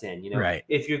for that sin. Right.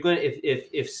 If you're going,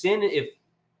 if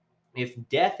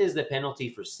death is the penalty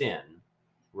for sin,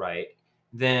 right,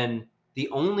 then the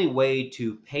only way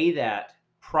to pay that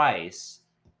price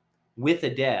with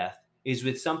a death is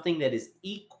with something that is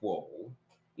equal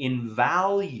in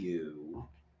value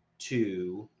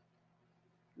to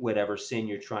whatever sin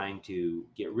you're trying to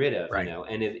get rid of. Right.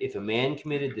 And if a man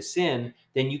committed the sin,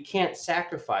 then you can't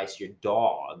sacrifice your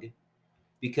dog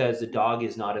because the dog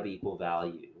is not of equal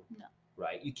value. No.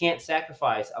 Right. You can't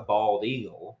sacrifice a bald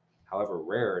eagle, however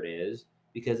rare it is,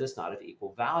 because it's not of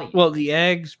equal value. Well, the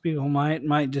eggs, people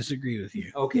might disagree with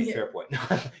you. Okay, fair point.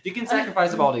 You can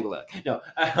sacrifice a bald eagle egg. No,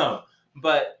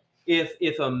 but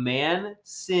if a man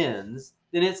sins,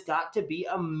 then it's got to be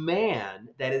a man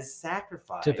that is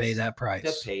sacrificed to pay that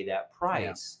price. Yeah.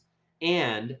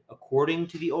 And according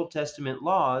to the Old Testament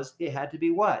laws, it had to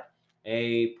be what?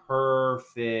 A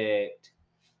perfect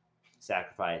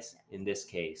sacrifice. In this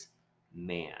case,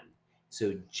 man.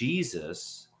 So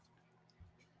Jesus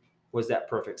was that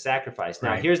perfect sacrifice.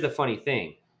 Now, here's the funny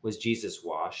thing. Was Jesus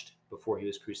washed before he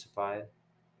was crucified?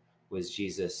 Was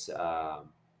Jesus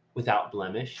without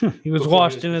blemish? He was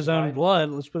washed in his own blood.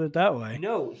 Let's put it that way.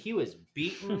 No, he was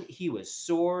beaten. He was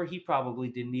sore. He probably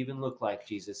didn't even look like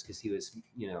Jesus because he was,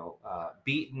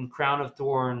 beaten, crown of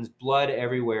thorns, blood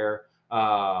everywhere.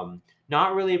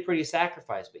 Not really a pretty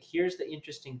sacrifice. But here's the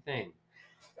interesting thing.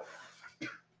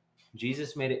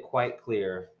 Jesus made it quite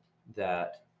clear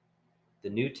that the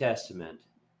New Testament,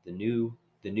 the new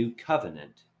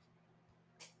covenant,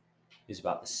 is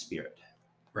about the Spirit.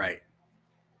 Right.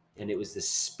 And it was the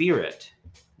Spirit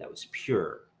that was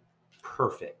pure,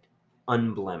 perfect,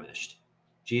 unblemished.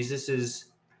 Jesus's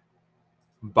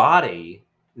body,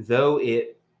 though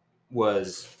it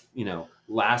was,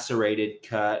 lacerated,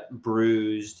 cut,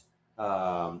 bruised,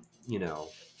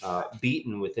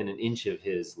 beaten within an inch of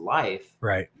his life.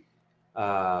 Right.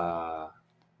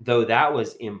 Though that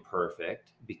was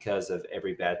imperfect because of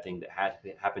every bad thing that had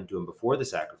happened to him before the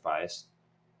sacrifice,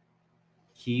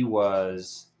 he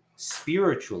was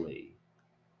spiritually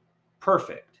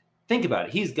perfect. Think about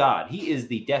it. He's God. He is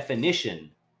the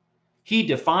definition. He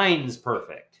defines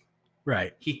perfect.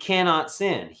 Right. He cannot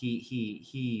sin.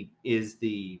 He is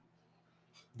the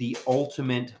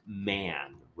ultimate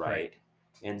man, right?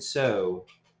 And so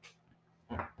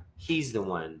he's the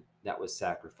one that was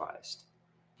sacrificed.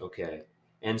 Okay.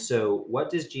 And so what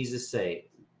does Jesus say?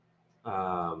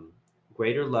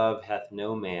 Greater love hath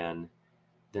no man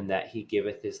than that he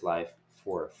giveth his life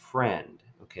for a friend.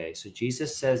 Okay. So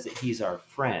Jesus says that he's our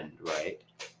friend, right?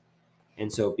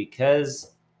 And so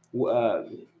because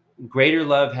greater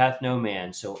love hath no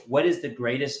man. So what is the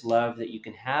greatest love that you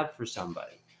can have for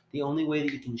somebody? The only way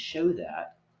that you can show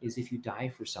that is if you die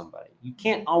for somebody. You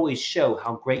can't always show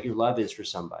how great your love is for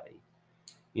somebody.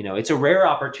 It's a rare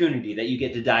opportunity that you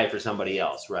get to die for somebody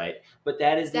else, right? But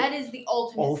that is the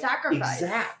ultimate sacrifice.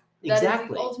 Exactly. That is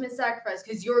the ultimate sacrifice,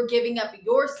 because you're giving up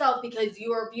yourself because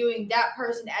you are viewing that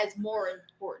person as more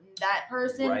important. That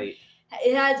person, right.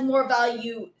 It has more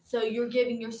value, so you're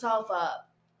giving yourself up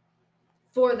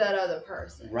for that other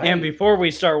person. Right. And before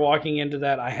we start walking into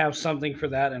that, I have something for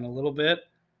that in a little bit.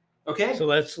 Okay. So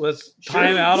let's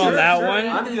time out on that one.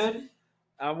 I'm good.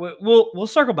 We'll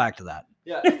circle back to that.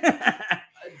 Yeah.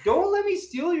 Don't let me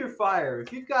steal your fire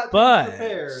if you've got things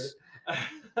prepared.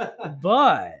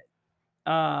 But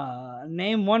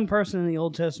name one person in the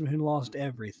Old Testament who lost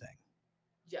everything.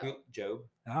 Job.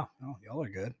 Oh, y'all are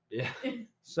good. Yeah.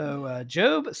 So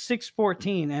Job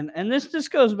 6:14, and this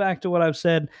goes back to what I've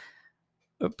said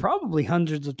probably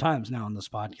hundreds of times now on this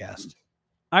podcast.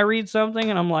 I read something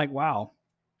and I'm like, wow,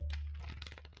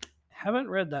 haven't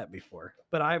read that before,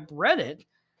 but I've read it,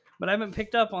 but I haven't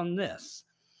picked up on this.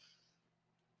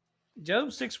 Job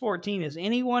 6:14 is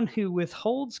anyone who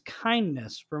withholds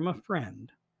kindness from a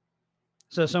friend,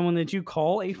 so someone that you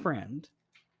call a friend,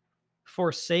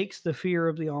 forsakes the fear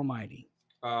of the Almighty.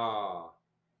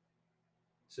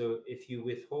 So if you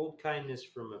withhold kindness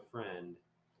from a friend,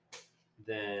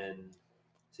 then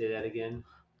say that again.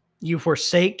 You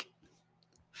forsake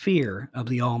fear of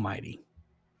the Almighty.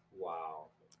 Wow.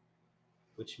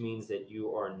 Which means that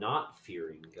you are not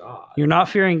fearing God. You're not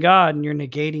fearing God, and you're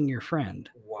negating your friend.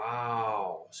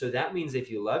 Wow. So that means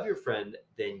if you love your friend,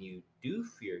 then you do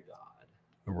fear God.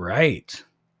 Right.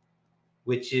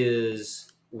 Which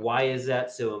is, why is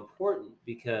that so important?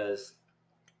 Because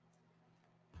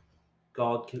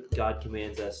God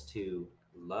commands us to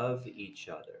love each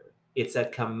other. It's a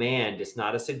command. It's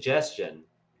not a suggestion.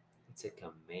 It's a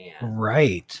command.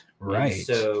 Right. And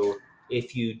so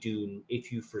if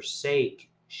you forsake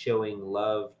showing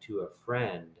love to a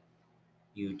friend,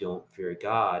 you don't fear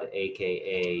God,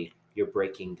 aka you're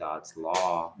breaking God's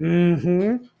law.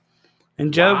 Mm-hmm.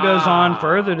 And Job goes on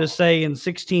further to say in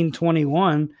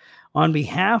 16:21, on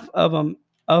behalf of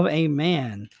a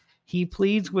man, he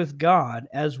pleads with God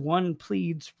as one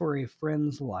pleads for a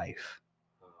friend's life.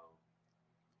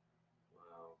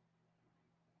 Wow.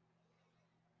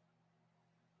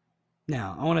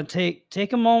 Now, I want to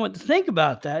take a moment to think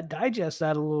about that, digest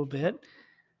that a little bit.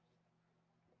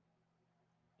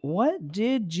 What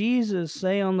did Jesus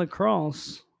say on the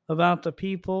cross about the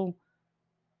people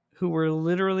who were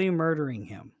literally murdering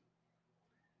him?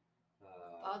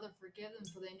 Father, forgive them,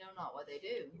 for they know not what they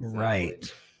do.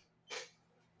 Right.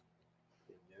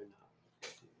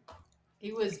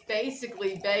 He was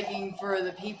basically begging for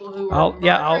the people who were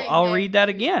I'll read that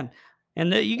again.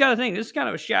 And you got to think, this is kind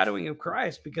of a shadowing of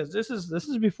Christ, because this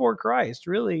is before Christ.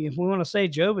 Really, if we want to say,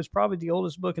 Job is probably the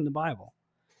oldest book in the Bible.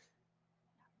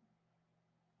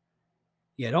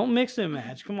 Yeah, don't mix and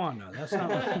match. Come on, no, that's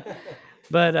not.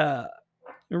 But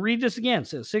read this again.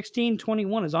 So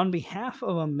 16:21 is on behalf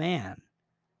of a man,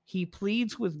 he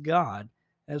pleads with God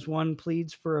as one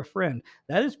pleads for a friend.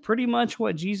 That is pretty much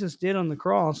what Jesus did on the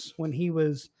cross when he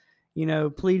was,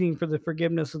 pleading for the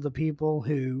forgiveness of the people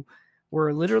who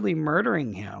were literally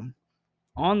murdering him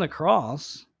on the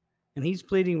cross, and he's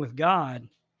pleading with God,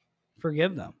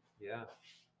 forgive them. Yeah.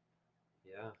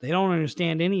 They don't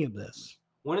understand any of this.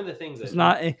 One of the things it's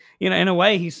not, in a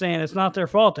way, he's saying it's not their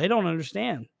fault. They don't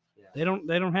understand. Yeah.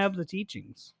 They don't have the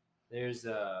teachings. There's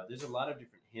a lot of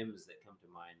different hymns that come to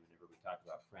mind whenever we talk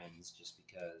about friends, just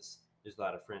because there's a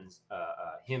lot of friends.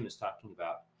 Hymn is talking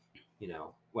about,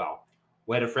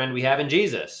 what a friend we have in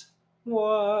Jesus.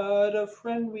 What a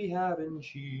friend we have in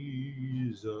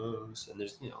Jesus. And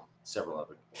there's several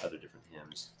other different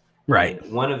hymns. Right.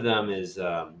 And one of them is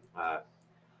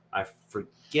I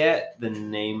forget the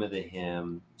name of the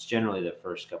hymn. It's generally the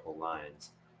first couple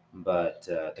lines, but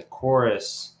the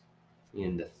chorus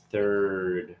in the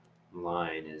third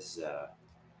line is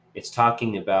it's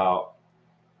talking about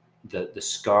the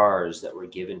scars that were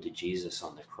given to Jesus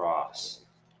on the cross.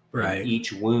 Right. And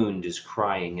each wound is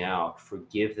crying out,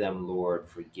 "Forgive them, Lord,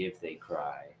 forgive," they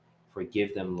cry.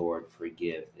 "Forgive them, Lord,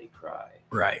 forgive," they cry.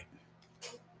 Right.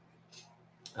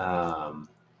 And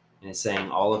it's saying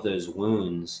all of those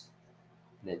wounds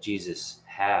that Jesus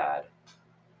had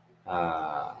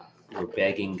were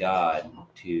begging God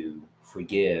to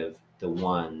forgive the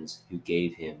ones who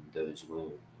gave him those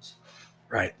wounds.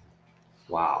 Right.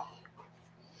 Wow.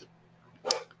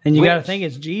 And you got to think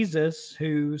it's Jesus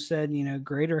who said,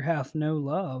 greater hath no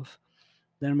love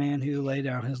than a man who laid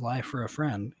down his life for a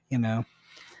friend, I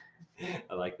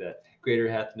like that. Greater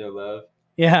hath no love.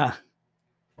 Yeah.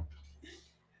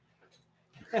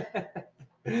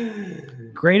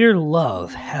 Greater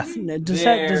love hath no... Does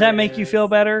that make you feel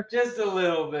better? Just a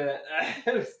little bit.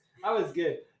 I was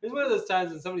good. It's one of those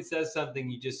times when somebody says something,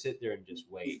 you just sit there and just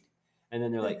wait. And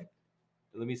then they're like,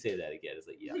 let me say that again. It's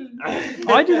like, yeah.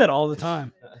 Oh, I do that all the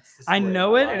time. I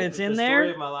know it, and it's in there.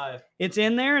 Story of my life. It's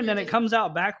in there, and then it comes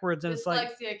out backwards, and it's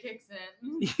like dyslexia kicks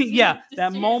in. Yeah,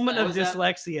 that moment of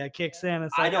dyslexia kicks in.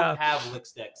 It's like, I don't have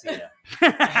dyslexia.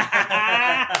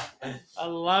 I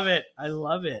love it. I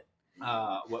love it.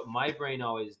 What my brain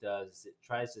always does is it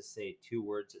tries to say two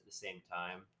words at the same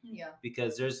time. Yeah.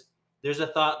 Because there's a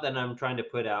thought that I'm trying to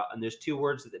put out, and there's two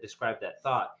words that describe that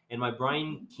thought, and my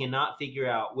brain cannot figure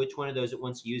out which one of those it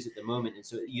wants to use at the moment, and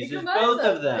so it uses both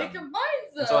of them. It combines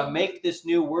them. And so I make this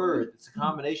new word. It's a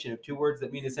combination of two words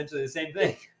that mean essentially the same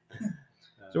thing.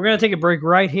 So we're going to take a break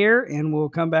right here, and we'll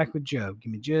come back with Job.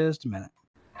 Give me just a minute.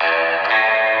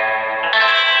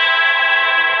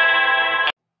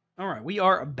 All right, we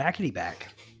are backity back.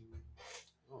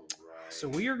 So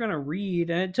we are going to read,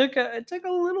 and it took a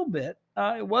little bit.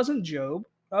 It wasn't Job.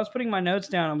 I was putting my notes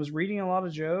down. I was reading a lot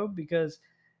of Job because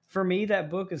for me, that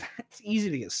book it's easy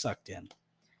to get sucked in.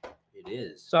 It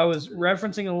is. So I was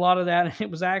referencing a lot of that, and it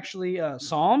was actually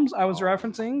Psalms I was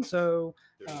referencing. So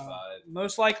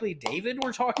most likely David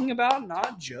we're talking about,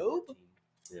 not Job.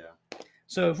 Yeah.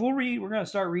 So if we're going to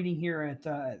start reading here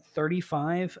at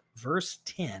 35, verse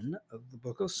 10 of the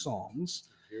book of Psalms.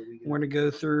 Here we go. We're going to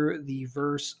go through the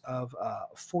verse of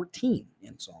 14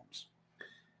 in Psalms.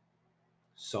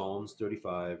 Psalms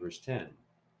 35, verse 10.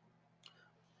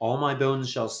 All my bones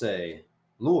shall say,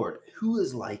 Lord, who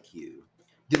is like you?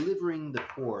 Delivering the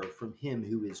poor from him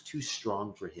who is too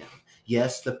strong for him.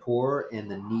 Yes, the poor and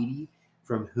the needy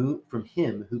from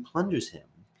him who plunders him.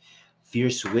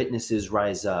 Fierce witnesses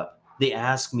rise up. They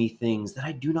ask me things that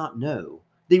I do not know.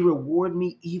 They reward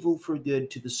me evil for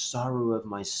good to the sorrow of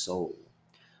my soul.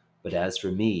 But as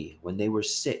for me, when they were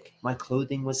sick, my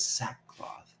clothing was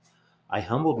sackcloth. I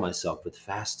humbled myself with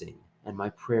fasting, and my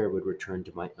prayer would return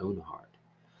to my own heart.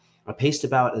 I paced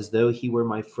about as though he were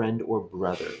my friend or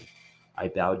brother. I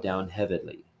bowed down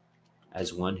heavily,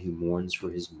 as one who mourns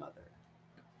for his mother.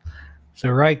 So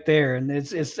right there, and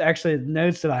it's actually the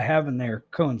notes that I have in there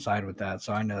coincide with that,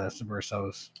 so I know that's the verse I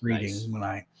was reading when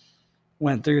I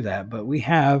went through that. But we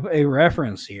have a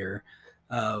reference here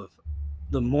of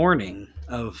the mourning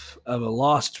of a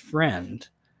lost friend,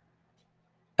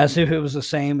 as if it was the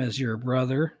same as your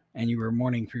brother and you were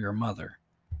mourning for your mother.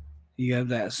 You have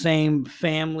that same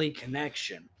family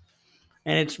connection.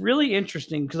 And it's really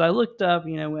interesting because I looked up,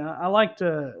 I like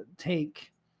to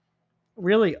take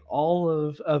really all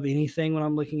of anything when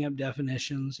I'm looking up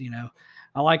definitions.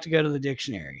 I like to go to the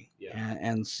dictionary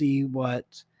and see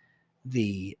what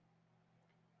the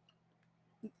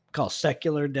called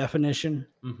secular definition.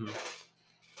 Mm-hmm.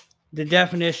 The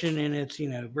definition in its,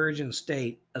 virgin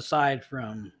state, aside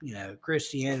from,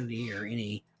 Christianity or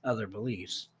any other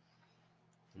beliefs.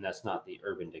 And that's not the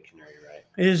Urban Dictionary, right?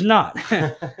 It is not.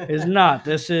 It is not.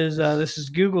 This is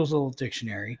Google's little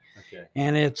dictionary. Okay.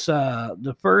 And it's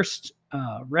the first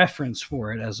reference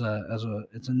for it it's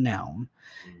a noun.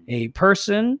 A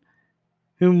person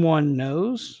whom one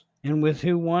knows and with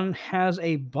whom one has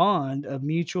a bond of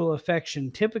mutual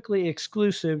affection, typically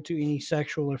exclusive to any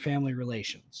sexual or family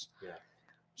relations. Yeah.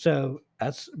 So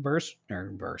that's verse.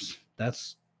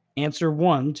 That's answer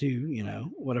one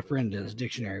to, what a friend is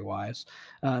dictionary wise.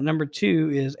 Number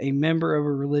two is a member of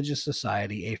a religious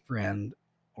society, a friend,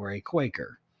 or a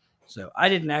Quaker. So I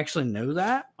didn't actually know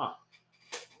that. Huh.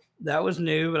 that was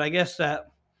new, but I guess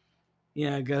that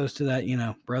goes to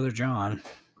that Brother John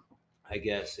I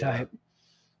guess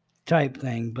type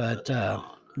thing. But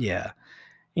John. yeah.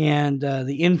 And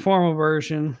the informal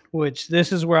version, which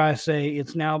this is where I say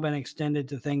it's now been extended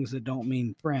to things that don't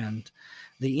mean friend.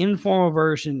 The informal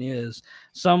version is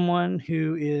someone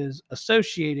who is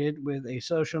associated with a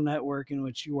social network in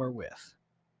which you are with.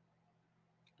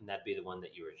 And that'd be the one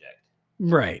that you reject.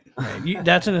 Right.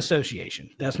 That's an association.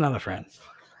 That's not a friend.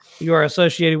 You are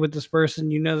associated with this person.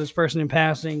 You know this person in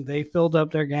passing. They filled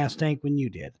up their gas tank when you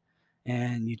did.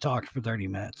 And you talked for 30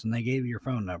 minutes and they gave you your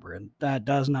phone number. And that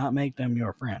does not make them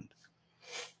your friend.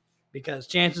 Because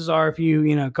chances are if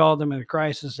you called them in a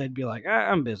crisis, they'd be like,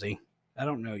 I'm busy. I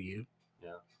don't know you.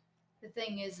 Yeah. The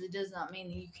thing is, it does not mean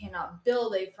that you cannot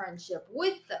build a friendship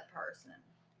with that person.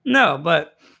 No,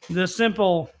 but the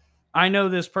simple, I know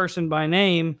this person by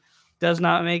name does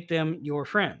not make them your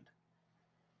friend.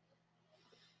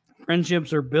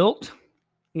 Friendships are built,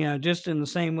 just in the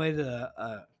same way that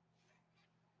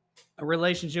a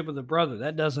relationship with a brother,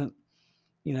 that doesn't,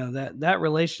 that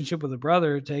relationship with a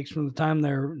brother takes from the time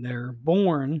they're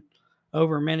born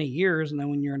over many years. And then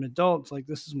when you're an adult, it's like,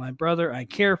 this is my brother. I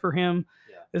care for him.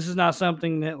 Yeah. This is not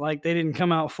something that like they didn't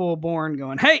come out full born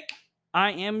going, hey,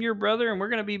 I am your brother and we're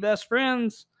going to be best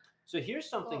friends. So here's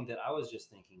something that I was just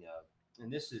thinking of.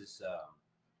 And this is,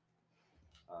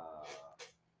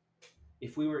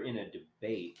 if we were in a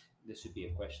debate, this would be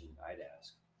a question that I'd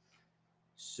ask.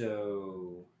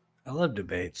 So I love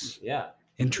debates. Yeah.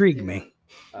 Intrigue me.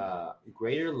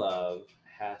 Greater love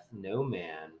hath no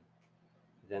man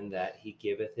than that he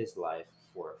giveth his life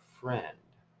for a friend.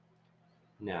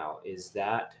 Now, is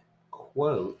that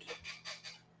quote,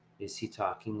 is he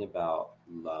talking about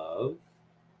love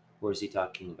or is he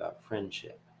talking about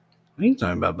friendship? I think he's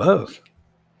talking about both.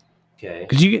 Okay.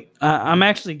 Because I'm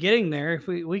actually getting there. If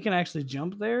we can actually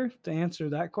jump there to answer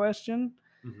that question.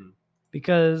 Mm-hmm.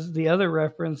 Because the other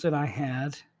reference that I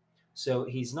had. So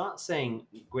he's not saying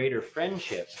greater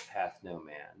friendship hath no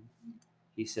man.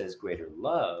 He says greater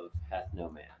love hath no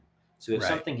man. So if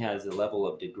something has a level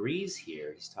of degrees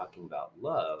here, he's talking about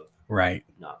love. Right.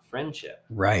 Not friendship.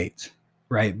 Right.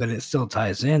 But it still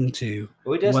ties into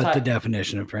the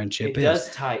definition of friendship is.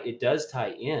 It does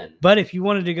tie in. But if you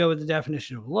wanted to go with the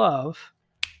definition of love,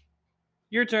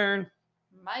 your turn.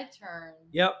 My turn.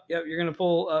 Yep. You're going to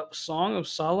pull up Song of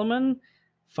Solomon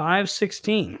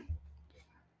 5:16.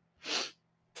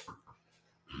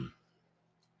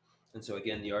 And so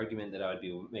again, the argument that I would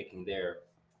be making there,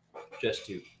 just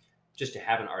to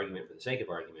have an argument for the sake of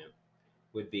argument,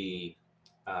 would be,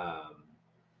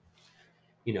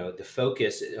 the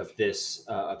focus of this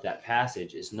of that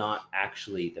passage is not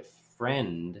actually the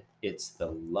friend; it's the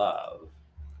love.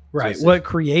 Right. So what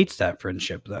creates that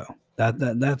friendship, though?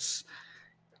 That's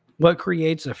what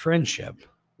creates a friendship.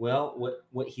 Well,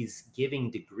 what he's giving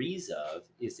degrees of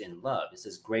is in love. It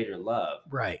says greater love.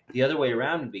 Right. The other way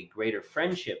around would be greater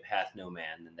friendship hath no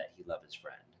man than that he love his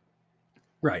friend.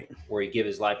 Right. Or he give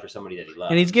his life for somebody that he loves.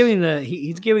 And he's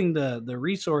giving the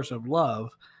resource of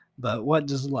love, but what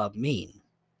does love mean?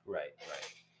 Right.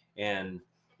 And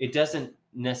it doesn't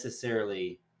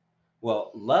necessarily,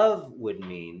 love would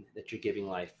mean that you're giving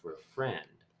life for a friend.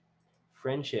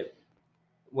 Friendship,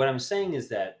 what I'm saying is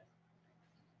that,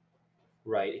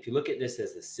 right, if you look at this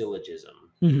as a syllogism,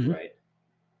 mm-hmm. right,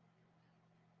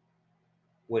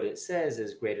 what it says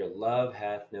is greater love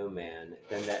hath no man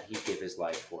than that he give his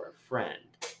life for a friend.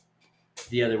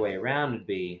 The other way around would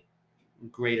be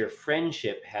greater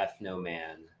friendship hath no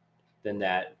man than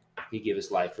that he give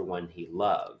his life for one he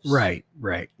loves. Right.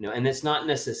 And it's not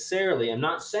necessarily, I'm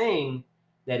not saying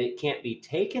that it can't be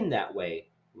taken that way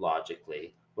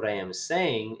logically. What I am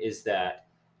saying is that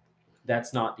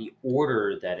that's not the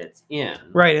order that it's in.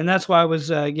 Right, and that's why I was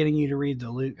getting you to read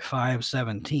the Luke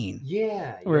 5:17.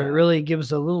 Yeah. Where it really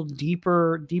gives a little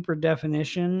deeper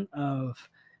definition of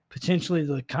potentially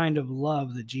the kind of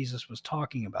love that Jesus was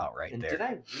talking about there. Did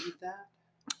I read that?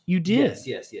 You did.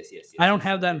 Yes. I don't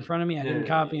have that in front of me. I didn't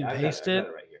copy and paste it. I got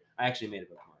it right here. I actually made a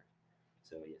bookmark.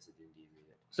 So yes, I did indeed read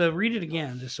it. So read it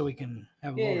again just so we can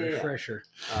have a little refresher.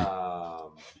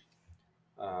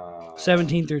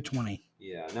 17 through 20.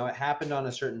 Yeah. Now it happened on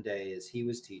a certain day as he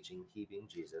was teaching, he being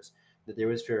Jesus, that there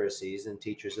was Pharisees and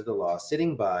teachers of the law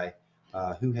sitting by,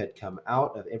 who had come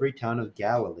out of every town of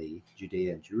Galilee,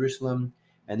 Judea and Jerusalem,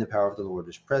 and the power of the Lord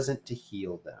was present to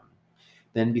heal them.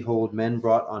 Then behold, men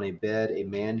brought on a bed a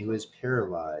man who was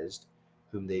paralyzed,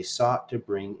 whom they sought to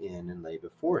bring in and lay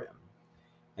before him.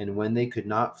 And when they could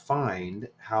not find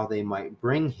how they might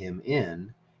bring him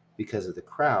in, because of the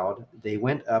crowd, they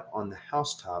went up on the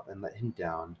housetop and let him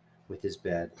down with his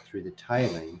bed through the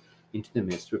tiling into the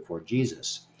midst before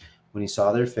Jesus. When he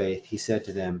saw their faith, he said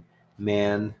to them,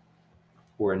 "Man,"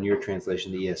 or in your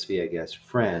translation, the ESV, I guess,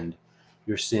 "friend,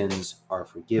 your sins are I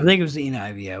forgiven." think it was the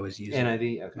NIV I was using.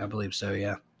 NIV? Okay. I believe so,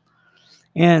 yeah.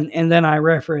 And then I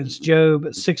reference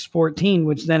Job 6:14,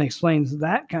 which then explains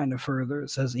that kind of further. It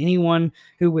says, anyone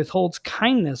who withholds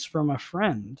kindness from a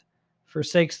friend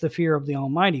forsakes the fear of the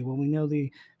Almighty. Well, we know the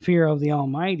fear of the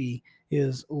Almighty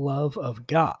is love of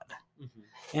God.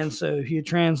 Mm-hmm. And so if you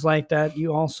translate that,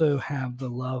 you also have the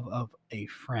love of a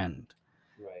friend.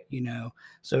 Right. You know,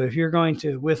 so if you're going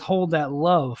to withhold that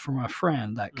love from a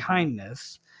friend, that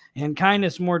kindness, and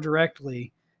kindness more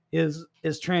directly is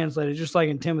translated just like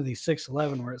in Timothy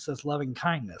 6:11, where it says loving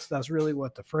kindness. That's really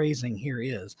what the phrasing here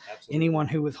is. Absolutely. Anyone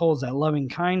who withholds that loving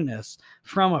kindness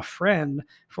from a friend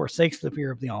forsakes the fear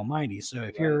of the Almighty.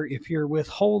 So if you're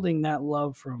withholding that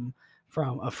love from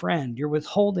a friend, you're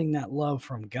withholding that love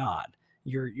from God.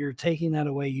 You're taking that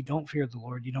away. You don't fear the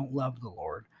Lord. You don't love the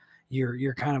Lord.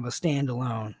 You're kind of a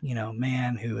standalone,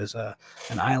 man who is an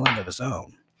island of his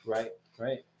own. Right.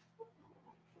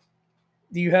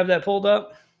 Do you have that pulled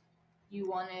up? You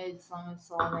wanted Song of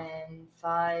Solomon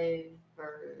 5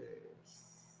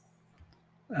 verse.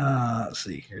 Let's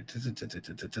see here.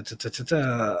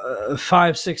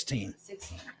 5:16.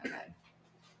 16. Okay.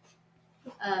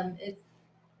 It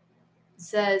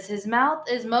says, his mouth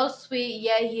is most sweet,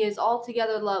 yea, he is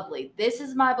altogether lovely. This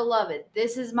is my beloved.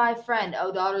 This is my friend,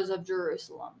 O daughters of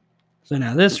Jerusalem. So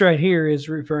now this right here is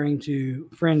referring to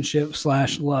friendship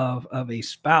 / love of a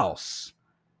spouse.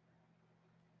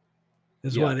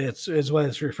 Is what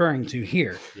it's referring to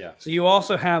here. Yeah. So you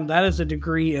also have that as a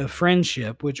degree of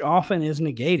friendship, which often is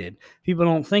negated. People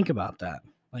don't think about that.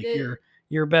 Like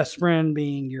your best friend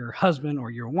being your husband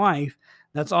or your wife.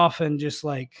 That's often just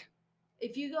like.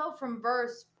 If you go from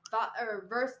verse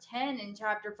 10 in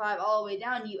chapter 5 all the way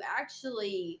down, you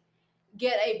actually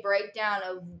get a breakdown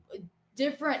of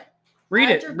different.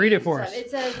 Read it for us. It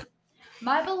says,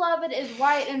 my beloved is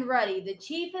white and ruddy, the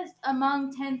chiefest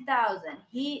among 10,000.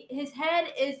 His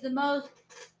head is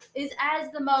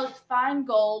as the most fine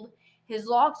gold. His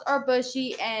locks are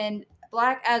bushy and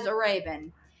black as a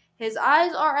raven. His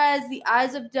eyes are as the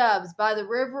eyes of doves by the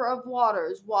river of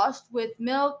waters, washed with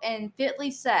milk and fitly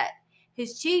set.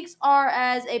 His cheeks are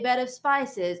as a bed of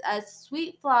spices, as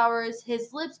sweet flowers.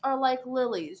 His lips are like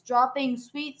lilies, dropping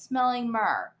sweet-smelling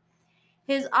myrrh.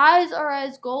 His eyes are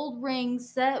as gold rings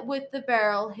set with the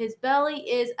beryl. His belly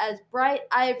is as bright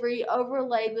ivory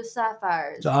overlaid with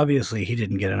sapphires. So obviously he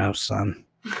didn't get enough sun.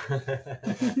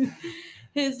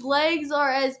 His legs are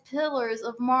as pillars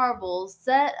of marble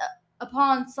set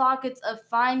upon sockets of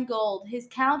fine gold. His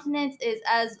countenance is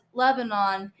as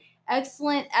Lebanon,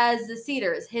 excellent as the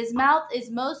cedars. His mouth is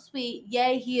most sweet,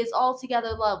 yea, he is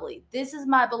altogether lovely. This is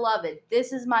my beloved.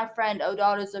 This is my friend, O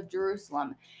daughters of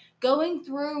Jerusalem. Going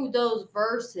through those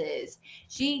verses,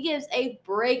 she gives a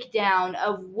breakdown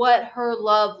of what her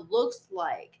love looks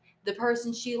like. The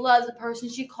person she loves, the person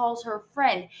she calls her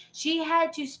friend. She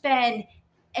had to spend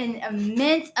an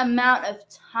immense amount of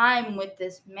time with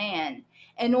this man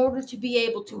in order to be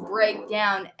able to break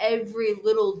down every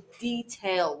little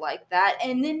detail like that.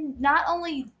 And then not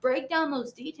only break down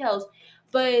those details,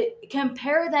 but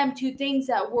compare them to things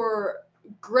that were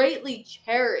greatly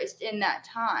cherished in that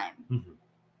time. Mm-hmm.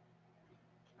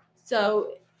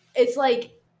 So it's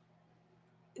like,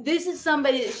 this is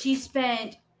somebody that she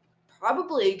spent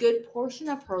probably a good portion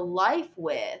of her life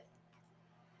with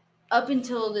up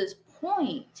until this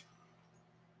point.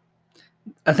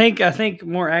 I think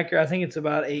more accurate. I think it's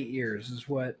about 8 years is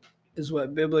what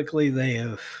biblically they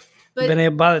have been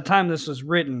able. By the time this was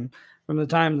written, from the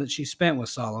time that she spent with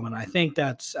Solomon, I think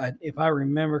that's, if I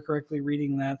remember correctly,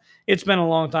 reading that, it's been a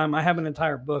long time. I have an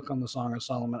entire book on the Song of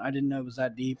Solomon. I didn't know it was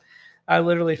that deep. I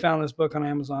literally found this book on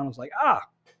Amazon. I was like,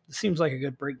 this seems like a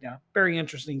good breakdown. Very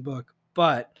interesting book,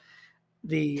 but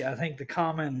I think the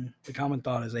common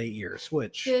thought is 8 years,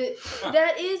 which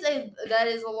that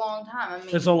is a long time. I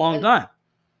mean, it's a long time.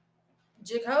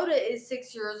 Jakota is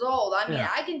 6 years old. I mean,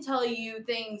 I can tell you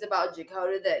things about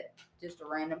Jakota that just a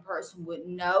random person wouldn't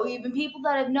know, even people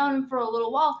that have known him for a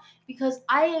little while, because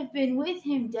I have been with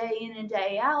him day in and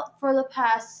day out for the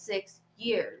past 6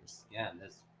 years. Yeah, and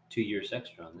that's 2 years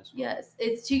extra on this one. Yes,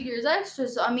 it's 2 years extra.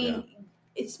 So, I mean,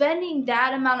 it's spending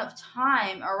that amount of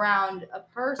time around a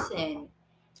person,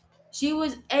 she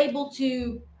was able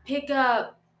to pick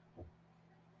up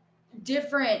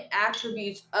different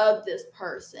attributes of this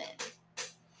person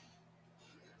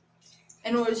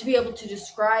in order to be able to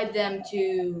describe them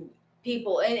to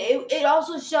people. And it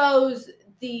also shows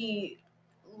the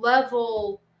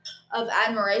level of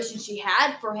admiration she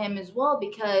had for him as well,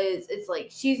 because it's like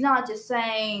she's not just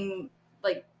saying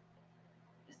like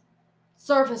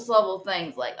surface level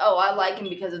things like, oh, I like him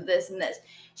because of this and this.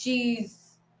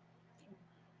 She's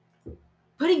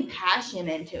putting passion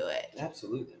into it.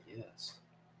 Absolutely, yes.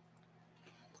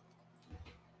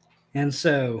 And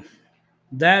so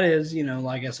that is,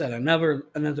 like I said, another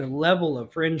level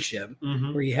of friendship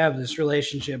where you have this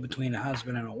relationship between a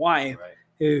husband and a wife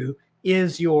who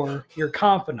is your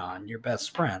confidant, your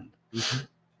best friend.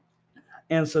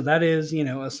 And so that is,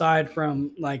 aside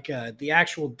from like the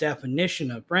actual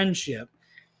definition of friendship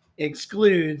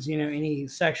excludes, any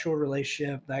sexual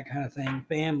relationship, that kind of thing,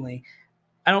 family.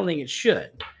 I don't think it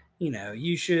should.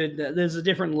 You should, there's a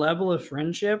different level of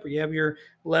friendship. You have your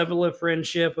level of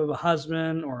friendship of a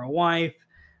husband or a wife,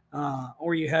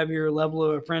 or you have your level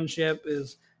of friendship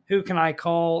is who can I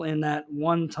call in that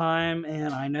one time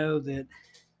and I know that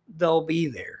they'll be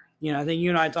there. I think you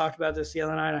and I talked about this the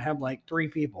other night. I have like 3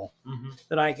 people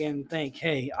that I can think,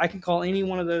 hey, I can call any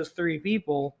one of those 3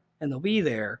 people and they'll be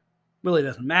there. Really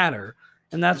doesn't matter.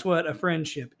 And that's what a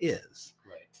friendship is.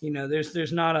 Right.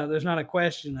 There's not a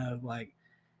question of like,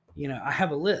 I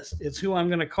have a list. It's who I'm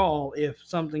going to call if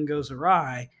something goes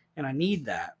awry and I need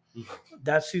that.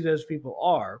 That's who those people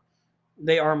are.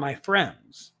 They are my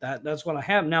friends. That's what I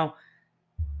have. Now,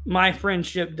 my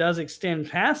friendship does extend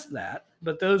past that,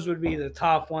 but those would be the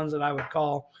top ones that I would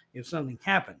call if something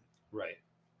happened. Right.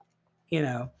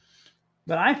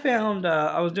 But I found,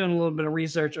 I was doing a little bit of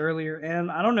research earlier, and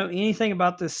I don't know anything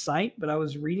about this site, but I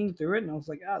was reading through it, and I was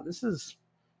like, oh, this is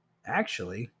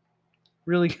actually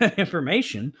really good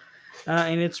information.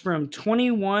 And it's from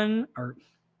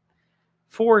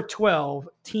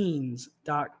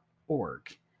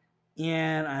 412teens.org.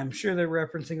 And I'm sure they're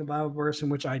referencing a Bible verse in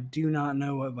which I do not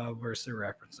know what Bible verse they're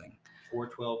referencing.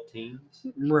 412 teens?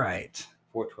 Right.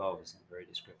 412 isn't very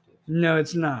descriptive. No,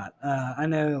 it's not. I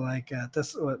know, like,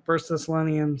 First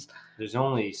Thessalonians. There's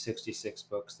only 66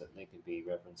 books that they could be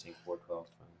referencing 412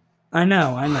 from. I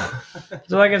know.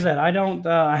 So, like I said, I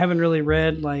haven't really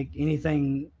read, like,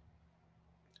 anything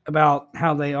about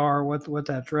how they are, what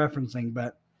that's referencing,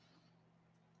 but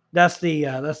that's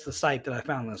the site that I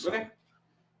found this on. Okay.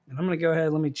 And I'm going to go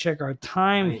ahead. Let me check our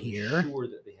time here. I'm sure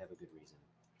that they have a good reason.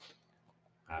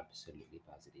 Absolutely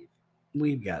positive.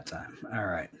 We've got time. All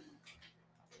right.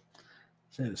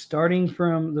 So starting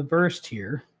from the verse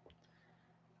here,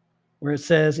 where it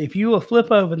says, if you will flip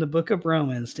open the book of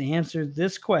Romans to answer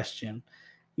this question,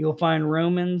 you'll find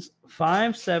Romans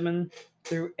 5:7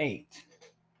 through 8.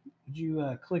 Would you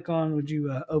would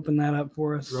you open that up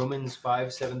for us? Romans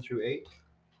 5:7 through 8.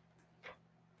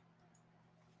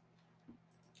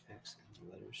 Excellent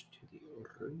letters to the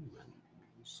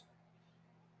Romans.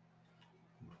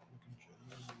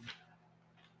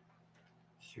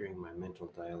 Hearing my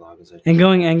mental dialogue as I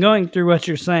going through what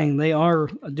you're saying, they are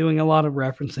doing a lot of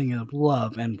referencing of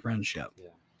love and friendship. Yeah.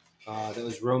 That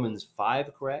was Romans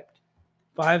 5, correct?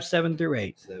 5:7 through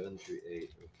 8. 7 through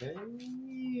 8. Okay.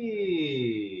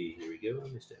 Here we go. I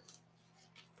missed it.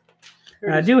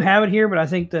 I do have it here, but I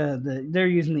think they're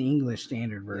using the English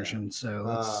Standard Version, so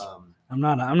I'm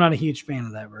not a huge fan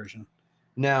of that version.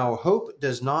 Now, hope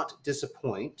does not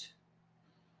disappoint,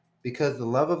 because the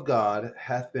love of God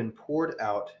hath been poured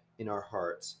out in our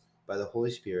hearts by the Holy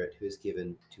Spirit who is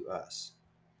given to us.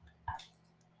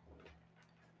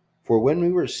 For when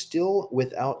we were still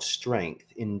without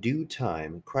strength, in due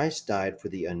time Christ died for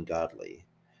the ungodly.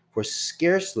 For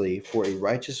scarcely for a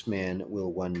righteous man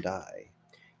will one die.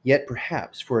 Yet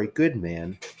perhaps for a good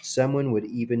man someone would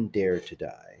even dare to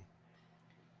die.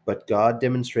 But God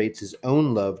demonstrates his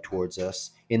own love towards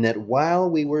us in that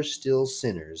while we were still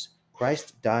sinners,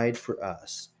 Christ died for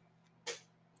us.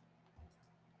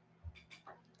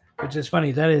 Which is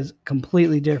funny. That is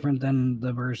completely different than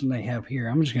the version they have here.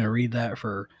 I'm just going to read that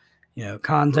for,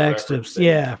 context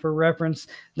for reference.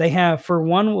 They have, for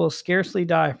one will scarcely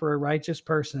die for a righteous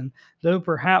person, though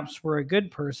perhaps for a good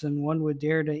person one would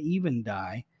dare to even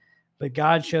die. But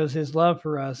God shows his love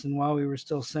for us, and while we were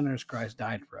still sinners, Christ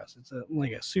died for us. It's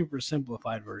like a super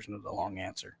simplified version of the long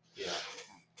answer. Yeah.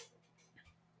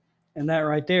 And that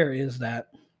right there is that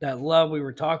love we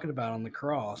were talking about on the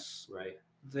cross. Right.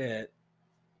 That,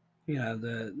 you have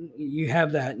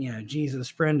that, Jesus,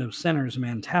 friend of sinners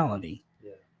mentality.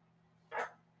 Yeah.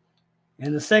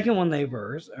 And the second one they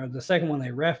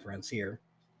reference here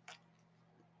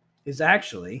is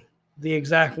actually the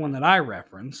exact one that I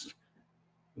referenced,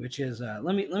 which is,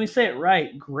 let me say it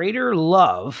right. Greater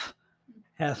love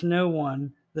hath no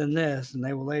one than this, and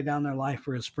they will lay down their life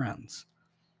for his friends.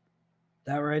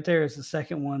 That right there is the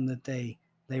second one that they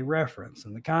they reference.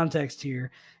 And the context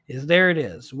here is there it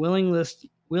is.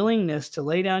 Willingness to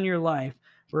lay down your life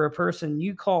for a person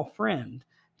you call friend.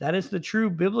 That is the true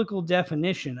biblical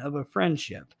definition of a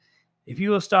friendship. If you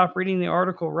will stop reading the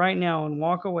article right now and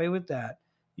walk away with that,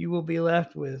 you will be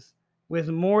left with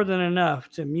more than enough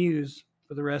to muse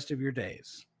for the rest of your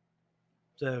days.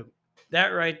 So that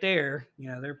right there,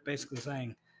 they're basically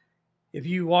saying, if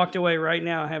you walked away right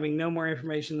now having no more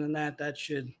information than that, that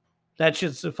should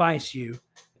suffice you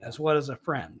as what is a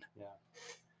friend. Yeah.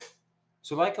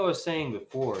 So like I was saying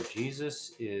before,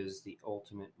 Jesus is the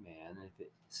ultimate man. If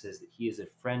it says that he is a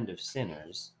friend of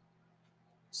sinners,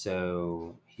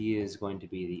 so he is going to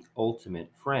be the ultimate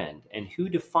friend. And who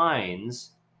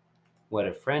defines what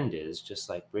a friend is, just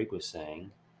like Brig was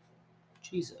saying?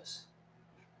 Jesus.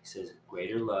 He says,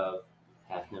 greater love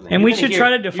hath no man. And we should try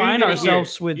to define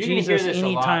ourselves with Jesus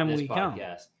anytime we come.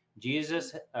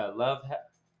 Jesus, love,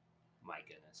 my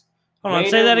goodness. Hold on,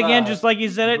 say that again, just like you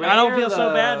said it. I don't feel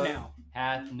so bad now.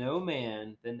 Hath no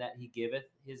man than that he giveth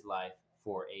his life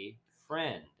for a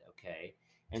friend. Okay.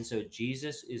 And so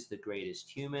Jesus is the greatest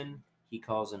human. He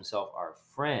calls himself our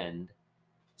friend.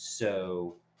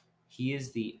 So he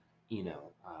is the,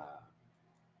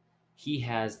 he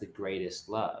has the greatest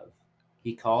love.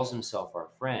 He calls himself our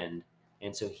friend.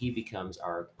 And so he becomes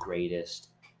our greatest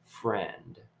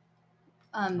friend.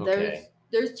 Okay.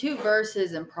 There's 2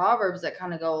 verses in Proverbs that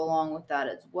kind of go along with that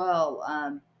as well.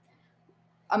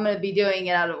 I'm going to be doing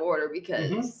it out of order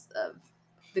because of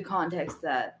the context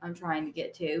that I'm trying to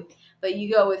get to. But you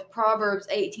go with Proverbs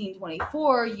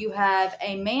 18:24, you have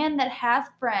a man that hath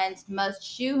friends must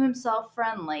shew himself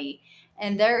friendly,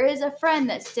 and there is a friend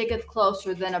that sticketh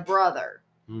closer than a brother.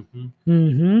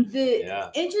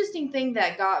 The interesting thing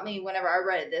that got me whenever I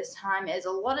read it this time is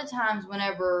a lot of times when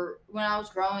I was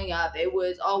growing up, it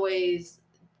was always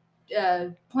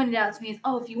pointed out to me as,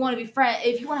 if you want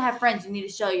to have friends, you need to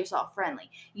show yourself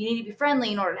friendly. You need to be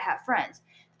friendly in order to have friends.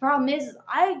 The problem is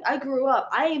I grew up.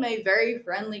 I am a very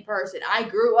friendly person. I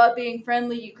grew up being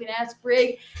friendly. You can ask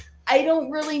Brig. I don't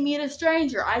really meet a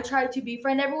stranger. I try to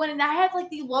befriend everyone, and I have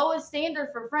the lowest standard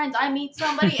for friends. I meet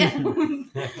somebody, and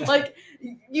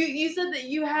you said that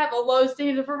you have a low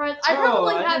standard for friends. I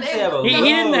probably have a. He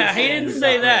didn't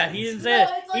say that. He didn't say it.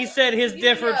 He said his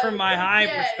different from my high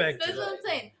perspective. That's what I'm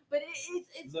saying. But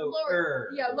it's lower. Lower.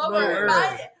 Yeah, lower.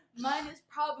 Mine is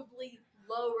probably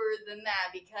lower than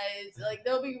that because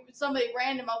there'll be somebody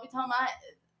random. I'll be telling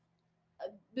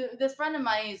this friend of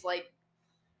mine is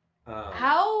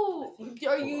how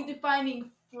are you defining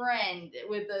friend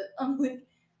with I'm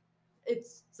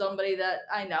it's somebody that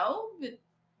I know. But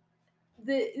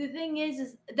the thing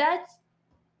is that's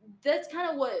kind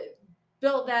of what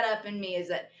built that up in me is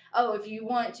that if you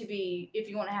want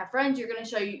to have friends, you're going to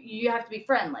show you have to be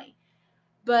friendly.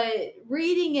 But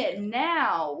reading it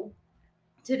now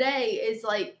today is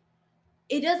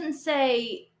it doesn't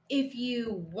say if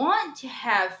you want to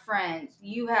have friends,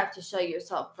 you have to show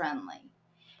yourself friendly.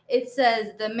 It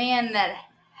says the man that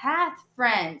hath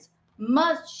friends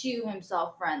must shew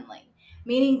himself friendly.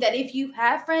 Meaning that if you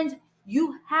have friends,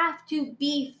 you have to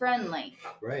be friendly.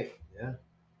 Right, yeah.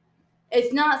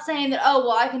 It's not saying that,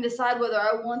 I can decide whether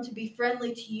I want to be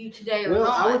friendly to you today or not.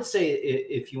 Well, I would say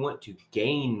if you want to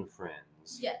gain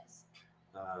friends. Yes.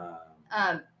 It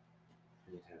has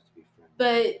to be friendly.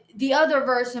 But the other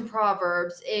verse in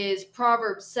Proverbs is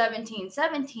Proverbs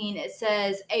 17:17. It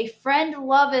says, a friend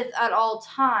loveth at all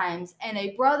times, and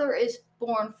a brother is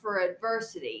born for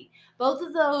adversity. Both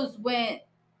of those went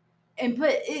and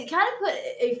put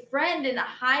a friend in a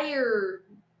higher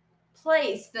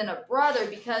place than a brother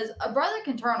because a brother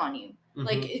can turn on you.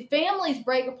 Families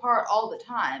break apart all the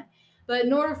time. But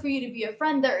in order for you to be a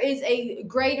friend, there is a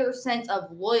greater sense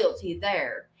of loyalty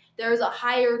there. There's a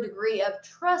higher degree of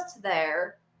trust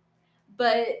there,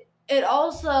 but it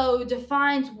also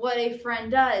defines what a friend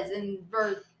does. In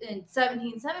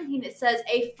 17:17, it says,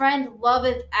 a friend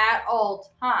loveth at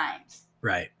all times.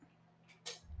 Right.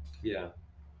 Yeah.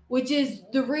 Which is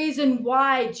the reason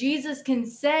why Jesus can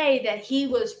say that he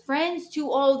was friends to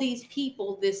all these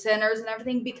people, the sinners and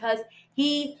everything, because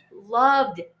he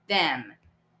loved them.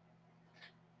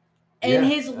 And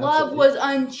his love was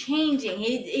unchanging.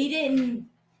 He didn't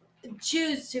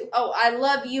choose to, I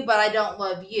love you, but I don't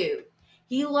love you.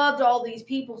 He loved all these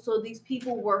people, so these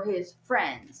people were his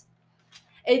friends.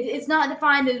 It's not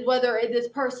defined as whether this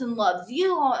person loves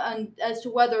you as to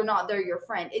whether or not they're your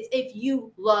friend. It's if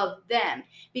you love them.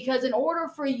 Because in order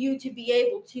for you to be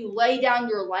able to lay down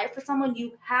your life for someone,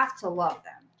 you have to love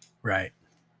them. Right.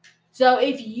 So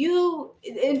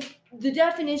the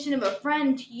definition of a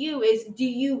friend to you is, do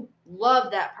you love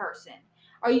that person?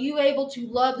 Are you able to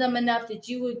love them enough that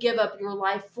you would give up your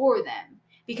life for them?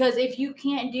 Because if you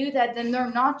can't do that, then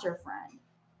they're not your friend.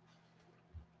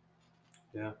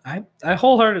 Yeah. I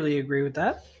wholeheartedly agree with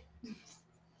that.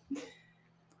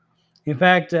 In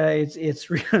fact, it's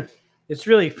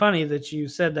really funny that you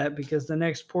said that, because the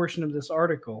next portion of this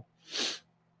article,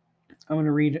 I'm going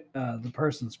to read the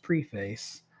person's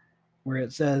preface, where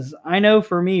it says, "I know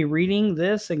for me, reading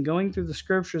this and going through the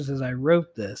scriptures as I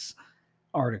wrote this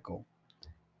article,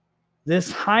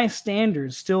 this high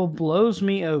standard still blows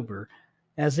me over,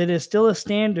 as it is still a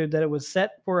standard that it was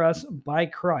set for us by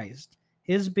Christ,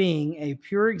 his being a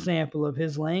pure example of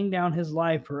his laying down his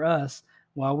life for us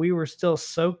while we were still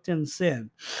soaked in sin,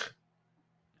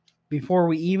 before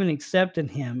we even accepted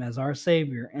him as our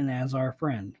Savior and as our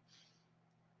friend.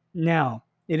 Now,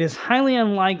 it is highly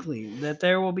unlikely that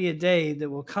there will be a day that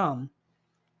will come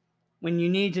when you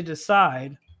need to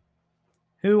decide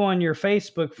who on your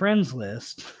Facebook friends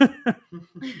list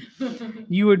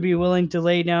you would be willing to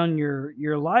lay down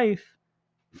your life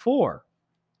for.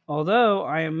 Although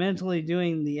I am mentally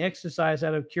doing the exercise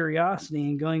out of curiosity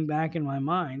and going back in my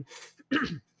mind,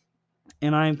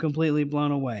 and I am completely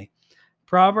blown away.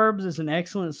 Proverbs is an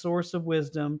excellent source of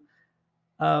wisdom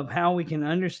of how we can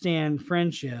understand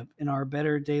friendship in our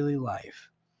better daily life."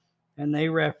 And they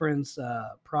reference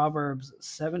Proverbs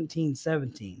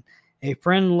 17:17. "A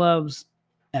friend loves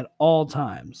at all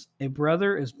times. A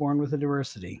brother is born with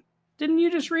adversity." Didn't you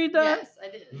just read that? Yes, I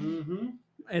did. Mm-hmm.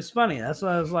 It's funny. That's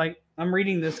why I was like, I'm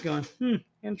reading this going,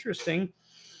 interesting.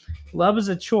 Love is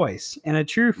a choice, and a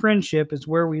true friendship is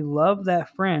where we love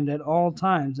that friend at all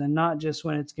times and not just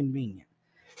when it's convenient.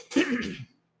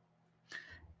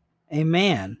 A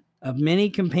man of many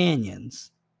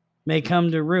companions may come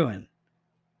to ruin,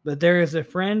 but there is a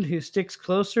friend who sticks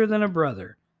closer than a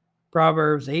brother.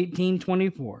 Proverbs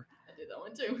 18:24. I did that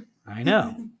one too. I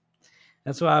know.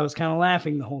 That's why I was kind of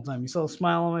laughing the whole time. You saw a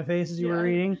smile on my face as you were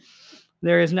reading.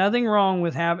 There is nothing wrong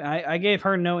with having... I gave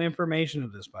her no information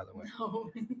of this, by the way. No.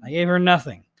 I gave her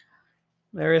nothing.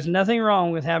 There is nothing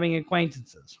wrong with having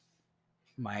acquaintances.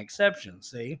 My exception,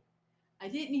 see? I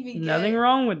didn't even Nothing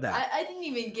wrong with that. I didn't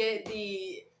even get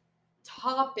the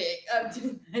topic of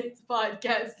tonight's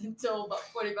podcast until about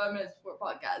 45 minutes before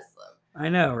podcast. So. I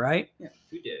know, right? Yeah.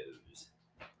 Kudos.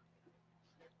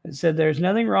 It said there's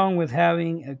nothing wrong with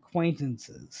having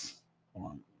acquaintances.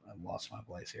 Hold on, I've lost my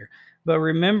place here. But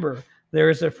remember, there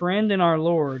is a friend in our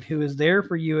Lord who is there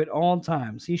for you at all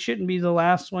times. He shouldn't be the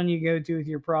last one you go to with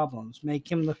your problems. Make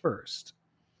him the first.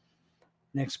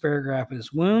 Next paragraph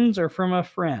is, wounds are from a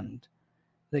friend.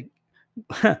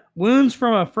 Wounds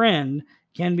from a friend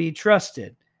can be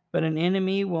trusted, but an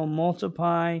enemy will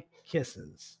multiply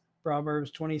kisses.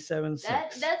 Proverbs 27:6.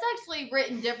 That's actually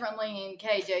written differently in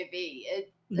KJV.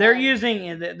 They're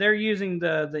using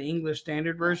the English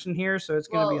Standard Version here, so it's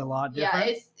going to be a lot different.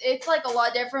 Yeah, it's like a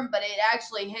lot different, but it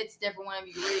actually hits different whenever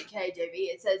you read KJV.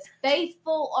 It says,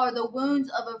 "Faithful are the wounds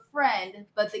of a friend,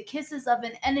 but the kisses of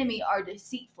an enemy are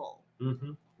deceitful."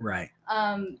 Mm-hmm. Right.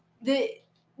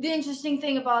 The interesting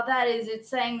thing about that is it's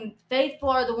saying faithful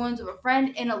are the wounds of a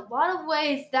friend. In a lot of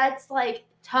ways, that's like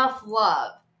tough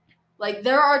love. Like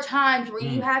there are times where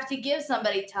you have to give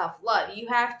somebody tough love. You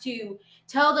have to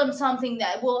tell them something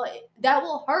that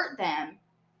will hurt them,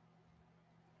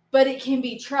 but it can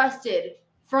be trusted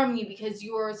from you because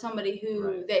you are somebody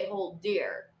who they hold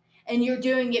dear, and you're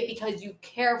doing it because you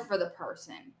care for the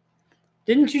person.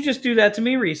 Didn't you just do that to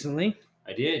me recently?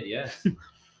 I did, yes.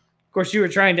 Of course, you were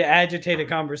trying to agitate a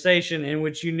conversation in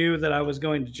which you knew that I was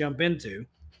going to jump into.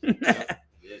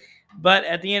 But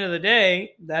at the end of the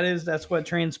day, that's what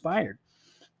transpired.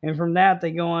 And from that,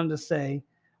 they go on to say,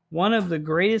 one of the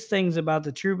greatest things about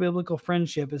the true biblical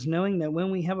friendship is knowing that when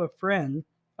we have a friend,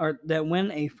 or that when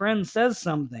a friend says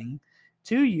something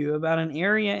to you about an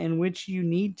area in which you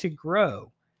need to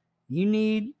grow, you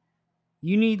need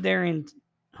their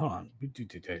hold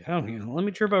on. Let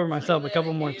me trip over myself a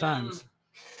couple more times.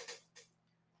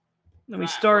 Let me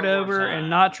start over and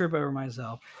not trip over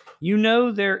myself. You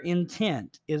know their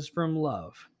intent is from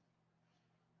love.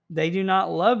 They do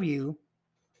not love you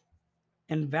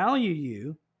and value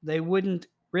you. They wouldn't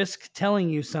risk telling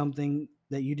you something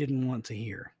that you didn't want to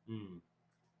hear.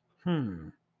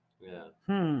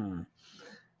 Yeah.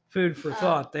 Food for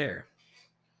thought there.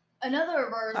 Another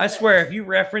verse. I swear, if you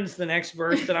reference the next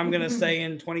verse that I'm going to say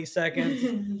in 20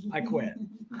 seconds, I quit.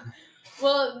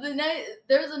 Well,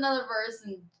 there's another verse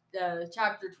in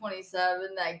chapter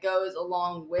 27 that goes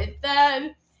along with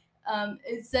that.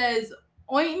 It says,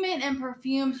 "Ointment and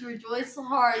perfumes rejoice the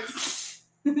hearts,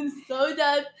 so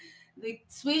does the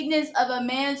sweetness of a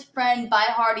man's friend by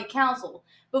hearty counsel.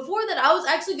 before that, I was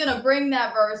actually going to bring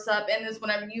that verse up in this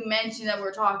whenever you mentioned that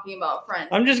we're talking about friends.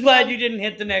 I'm just glad you didn't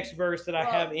hit the next verse that I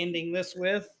have ending this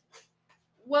with.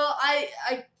 Well, I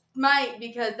might,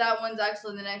 because that one's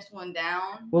actually the next one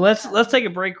down. Well, let's take a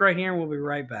break right here and we'll be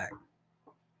right back.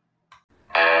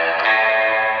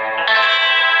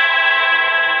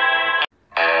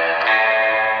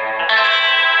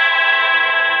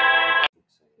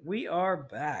 We are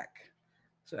back.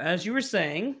 So as you were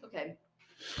saying, okay,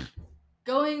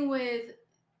 going with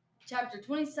chapter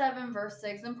 27 verse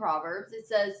 6 in Proverbs, it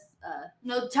says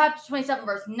chapter 27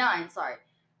 verse 9, sorry.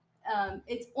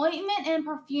 It's ointment and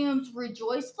perfumes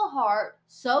rejoice the heart,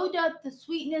 so doth the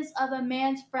sweetness of a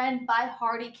man's friend by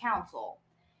hearty counsel.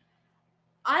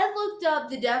 I looked up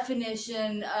the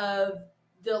definition of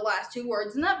the last two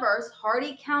words in that verse,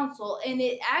 hearty counsel, and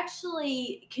it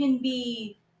actually can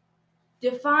be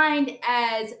defined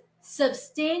as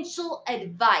substantial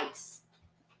advice.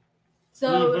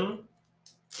 So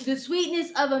the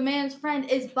sweetness of a man's friend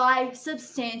is by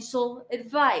substantial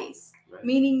advice. Right.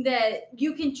 Meaning that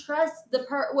you can trust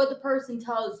what the person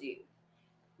tells you.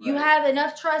 You have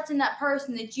enough trust in that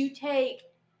person that you take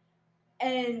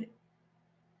to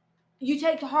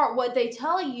heart what they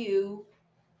tell you,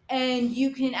 and you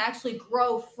can actually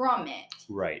grow from it.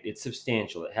 Right. It's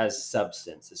substantial. It has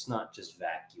substance. It's not just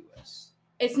vacuous.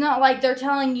 It's not like they're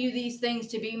telling you these things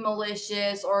to be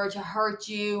malicious or to hurt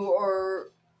you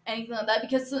or anything like that.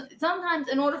 Because sometimes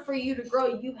in order for you to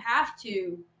grow, you have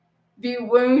to be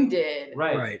wounded.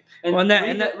 Right. And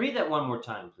read that one more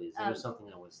time, please. There was something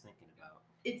I was thinking about.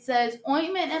 It says,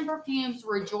 ointment and perfumes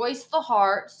rejoice the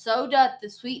heart, so doth the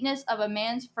sweetness of a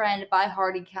man's friend by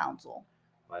hearty counsel.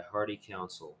 By hearty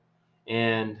counsel.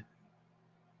 And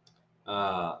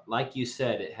like you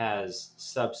said, it has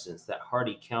substance. That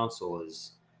hearty counsel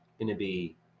is going to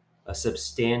be a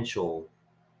substantial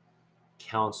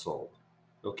counsel.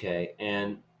 Okay.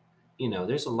 And,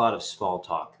 there's a lot of small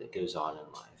talk that goes on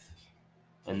in life.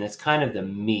 And that's kind of the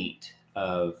meat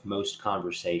of most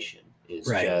conversation is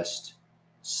just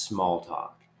small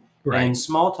talk. Right. And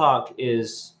small talk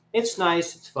it's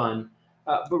nice, it's fun,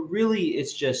 but really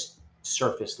it's just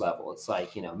surface level. It's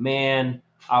like, man,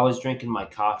 I was drinking my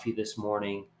coffee this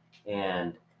morning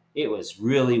and it was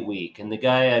really weak. And the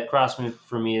guy across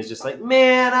from me is just like,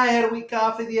 man, I had a weak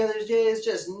coffee the other day. It's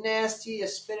just nasty. I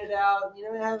spit it out.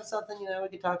 Have something, we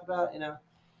could talk about,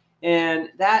 And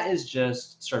that is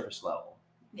just surface level.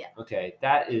 Yeah. Okay.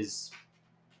 There's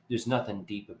nothing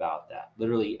deep about that.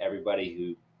 Literally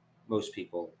most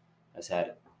people has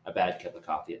had a bad cup of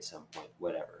coffee at some point,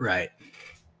 whatever. Right.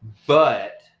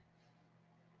 But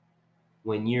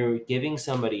when you're giving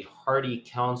somebody hearty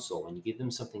counsel and you give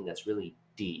them something that's really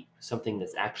deep, something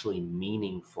that's actually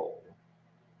meaningful,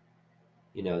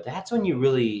 that's when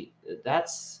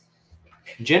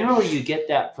generally you get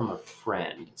that from a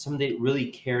friend, somebody that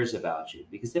really cares about you.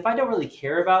 Because if I don't really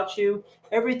care about you,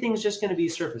 everything's just going to be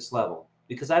surface level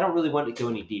because I don't really want to go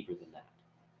any deeper than that.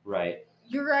 Right.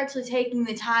 You're actually taking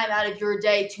the time out of your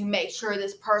day to make sure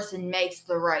this person makes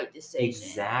the right decision.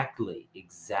 Exactly.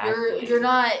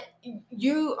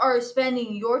 You are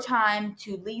spending your time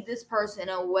to lead this person in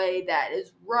a way that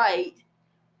is right,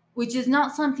 which is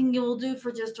not something you will do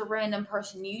for just a random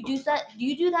person. You do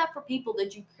that for people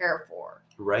that you care for.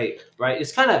 Right.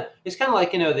 It's kind of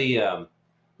like, the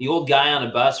old guy on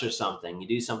a bus or something. You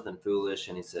do something foolish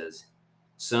and he says,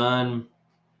 son,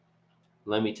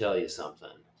 let me tell you something.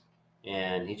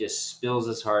 And he just spills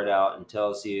his heart out and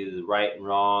tells you the right and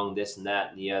wrong, this and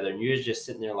that and the other. And you're just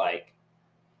sitting there like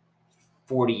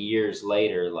 40 years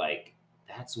later, like,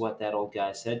 that's what that old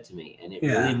guy said to me. And it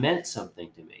really meant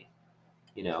something to me.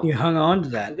 You hung on to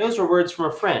that. Those were words from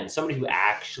a friend, somebody who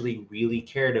actually really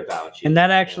cared about you. And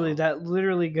that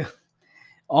literally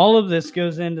all of this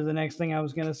goes into the next thing I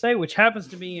was going to say, which happens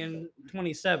to be in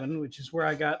 27, which is where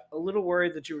I got a little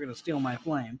worried that you were going to steal my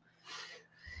flame.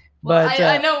 Well, but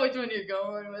I know which one you're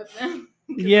going with now.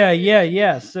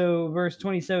 Yeah. So verse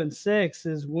 27:6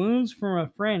 is wounds from a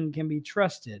friend can be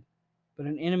trusted, but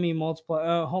an enemy multiply.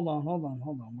 Oh, hold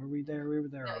on. Were we there? We were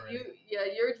there already.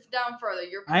 You're down further.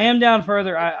 I am down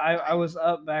further. I was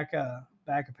up back a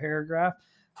paragraph.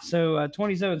 So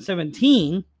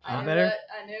 27:17. I knew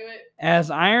it.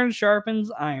 As iron sharpens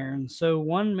iron, so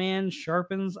one man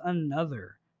sharpens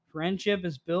another. Friendship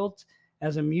is built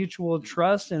as a mutual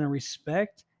trust and a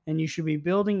respect, and you should be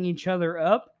building each other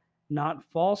up, not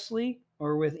falsely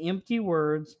or with empty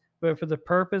words, but for the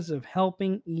purpose of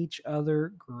helping each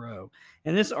other grow.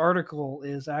 And this article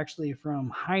is actually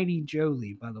from Heidi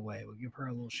Jolie, by the way. We'll give her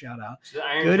a little shout out. So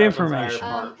good information.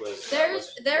 There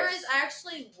is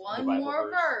actually one more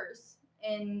verse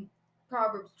in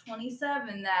Proverbs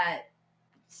 27 that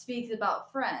speaks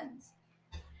about friends.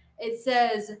 It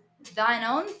says, thine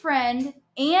own friend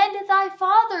and thy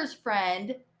father's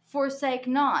friend forsake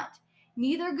not.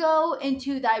 Neither go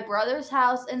into thy brother's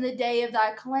house in the day of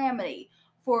thy calamity.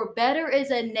 For better is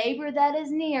a neighbor that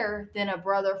is near than a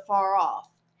brother far off.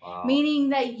 Wow. Meaning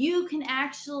that you can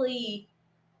actually,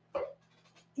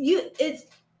 it's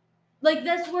like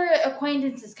that's where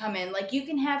acquaintances come in. Like you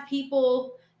can have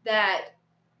people that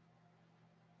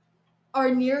are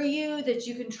near you that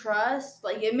you can trust.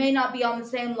 Like it may not be on the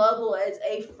same level as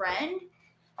a friend,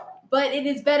 but it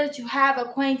is better to have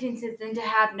acquaintances than to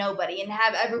have nobody and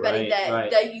have everybody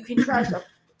that you can trust.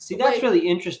 See, that's really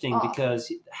interesting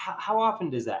because how often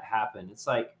does that happen? It's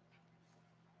like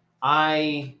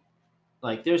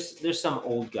there's some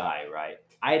old guy, right?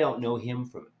 I don't know him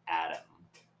from Adam,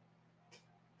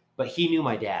 but he knew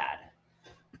my dad.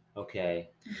 Okay.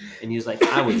 And he was like,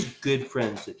 I was good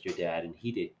friends with your dad and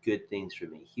he did good things for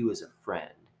me. He was a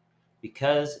friend.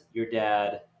 Because your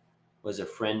dad was a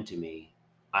friend to me,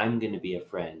 I'm going to be a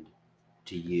friend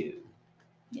to you.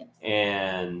 Yes.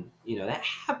 And, that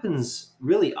happens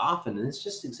really often. And it's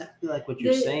just exactly like what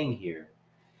you're saying here.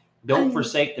 Don't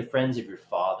forsake the friends of your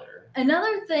father.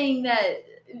 Another thing that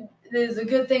is a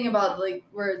good thing about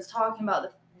where it's talking about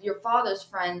your father's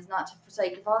friends, not to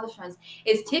forsake your father's friends,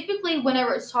 is typically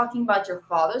whenever it's talking about your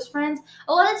father's friends,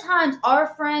 a lot of times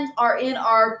our friends are in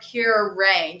our peer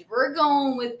range. We're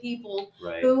going with people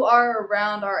who are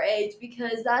around our age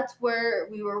because that's where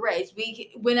we were raised.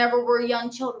 Whenever we're young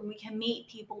children, we can meet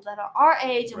people that are our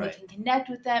age and we can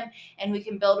connect with them and we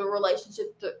can build a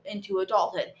relationship into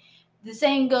adulthood. The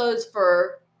same goes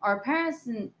for our parents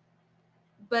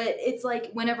but it's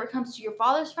like whenever it comes to your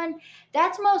father's friend,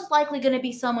 that's most likely going to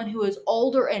be someone who is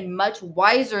older and much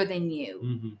wiser than you.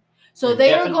 Mm-hmm. So and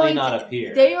they are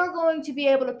going to be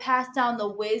able to pass down the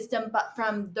wisdom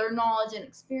from their knowledge and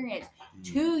experience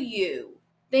to you.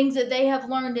 Things that they have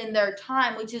learned in their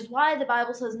time, which is why the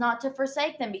Bible says not to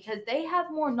forsake them because they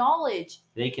have more knowledge.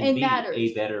 They can be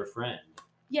a better friend.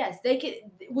 Yes, they can,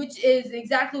 which is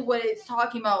exactly what it's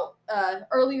talking about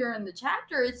earlier in the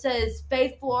chapter. It says,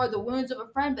 faithful are the wounds of a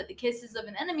friend, but the kisses of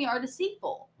an enemy are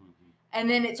deceitful. Mm-hmm. And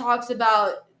then it talks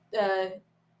about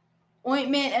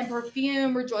ointment and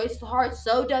perfume rejoice the heart,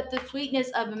 so doth the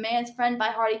sweetness of a man's friend by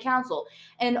hearty counsel.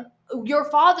 And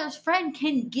your father's friend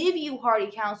can give you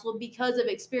hearty counsel because of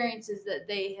experiences that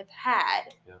they have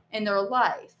had in their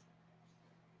life.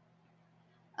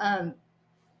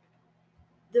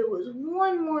 There was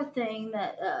one more thing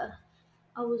that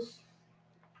I was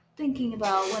thinking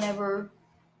about whenever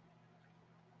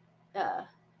I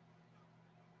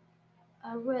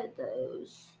read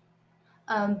those.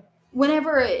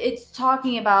 Whenever it's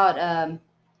talking about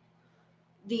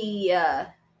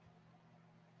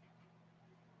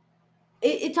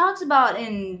it talks about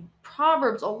in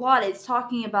Proverbs a lot. It's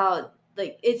talking about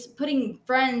it's putting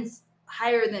friends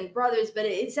higher than brothers, but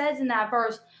it says in that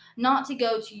verse not to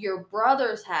go to your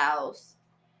brother's house,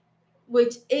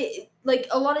 which a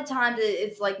lot of times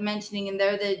it's mentioning in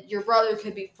there that your brother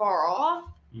could be far off,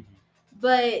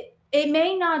 but it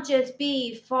may not just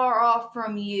be far off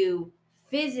from you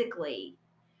physically.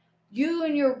 You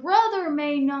and your brother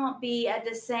may not be at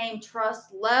the same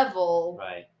trust level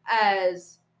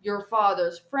as your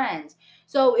father's friends.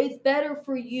 So it's better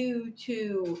for you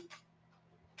to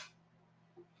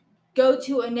go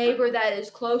to a neighbor that is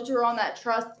closer on that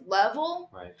trust level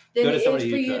than it is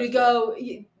for you to go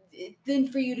than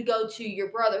for you to go to your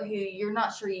brother who you're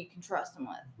not sure you can trust him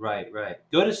with. Right.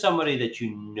 Go to somebody that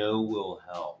you know will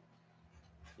help.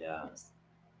 Yeah.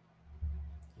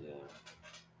 Yeah.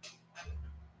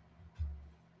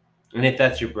 And if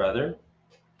that's your brother,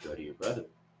 go to your brother.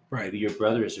 Right. Maybe your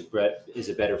brother is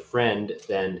a better friend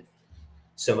than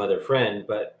some other friend,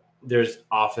 but there's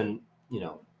often,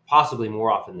 possibly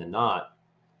more often than not,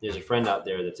 there's a friend out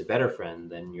there that's a better friend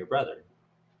than your brother.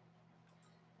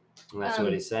 And that's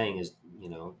what he's saying is,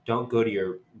 don't go to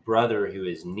your brother who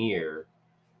is near,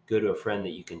 go to a friend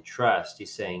that you can trust.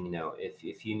 He's saying,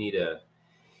 if you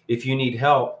need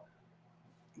help,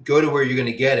 go to where you're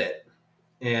going to get it.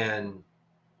 And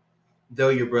though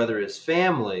your brother is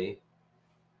family,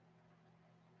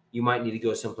 you might need to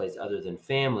go someplace other than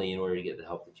family in order to get the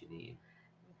help that you need.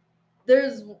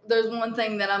 There's one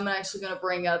thing that I'm actually going to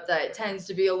bring up that tends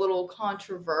to be a little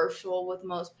controversial with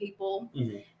most people.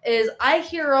 Mm-hmm. Is I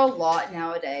hear a lot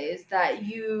nowadays that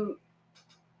you're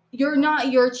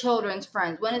not your children's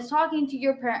friends. When it's talking to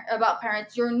your about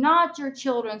parents, you're not your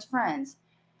children's friends.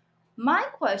 My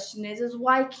question is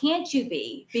why can't you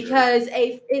be? Because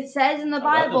it says in the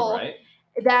Bible,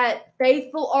 that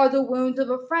faithful are the wounds of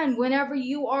a friend. Whenever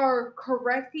you are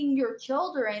correcting your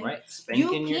children, right,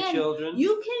 spanking your children,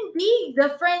 you can be the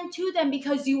friend to them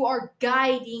because you are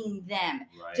guiding them,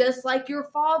 right, just like your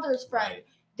father's friend.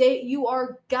 right. You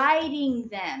are guiding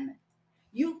them.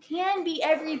 You can be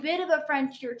every bit of a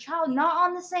friend to your child, not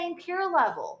on the same peer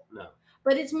level. No.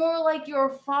 But it's more like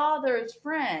your father's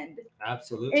friend.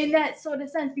 Absolutely. In that sort of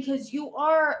sense, because you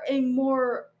are a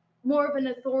more of an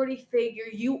authority figure.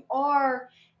 You are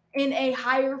in a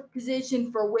higher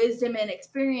position for wisdom and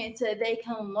experience that they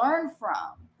can learn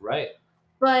from. Right.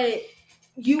 But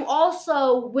you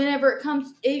also, whenever it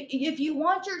comes, if you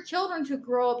want your children to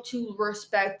grow up to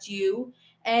respect you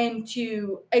and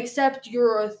to accept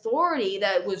your authority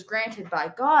that was granted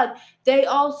by God, they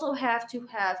also have to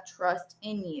have trust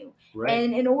in you. Right.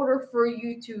 And in order for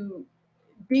you to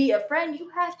be a friend, you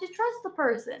have to trust the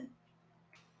person.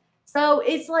 So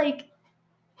it's like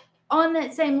on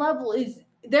that same level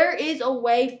there is a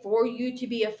way for you to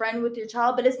be a friend with your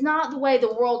child, but it's not the way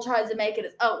the world tries to make it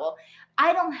as, oh, well,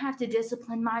 I don't have to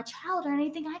discipline my child or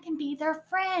anything. I can be their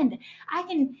friend. I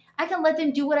can let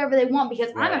them do whatever they want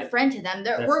because I'm a friend to them.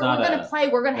 We're going to play.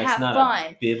 We're going to have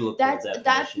fun.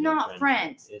 That's not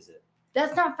friends. Is it?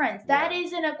 That's not friends. Yeah. That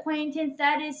is an acquaintance.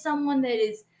 That is someone that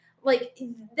is like,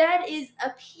 that is a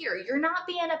peer. You're not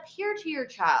being a peer to your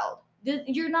child.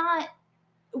 You're not.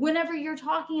 Whenever you're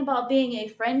talking about being a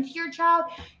friend to your child,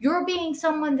 you're being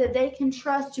someone that they can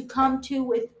trust to come to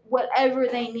with whatever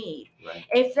they need. Right.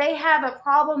 If they have a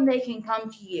problem, they can come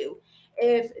to you.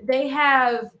 If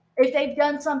they've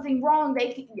done something wrong,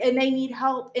 and they need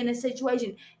help in a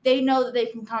situation, they know that they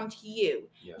can come to you.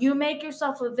 Yeah. You make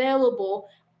yourself available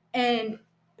and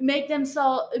make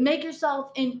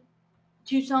yourself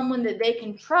into someone that they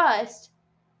can trust,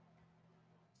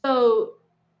 so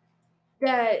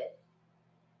that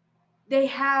they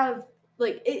have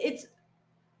like it's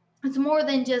more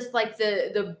than just like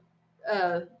the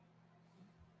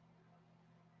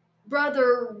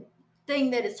brother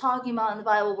thing that is talking about in the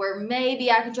Bible, where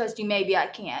maybe I can trust you, maybe I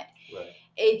can't.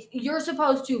 Right. You're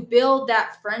supposed to build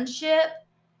that friendship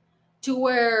to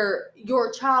where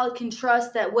your child can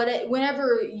trust that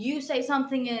whenever you say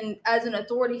something as an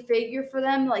authority figure for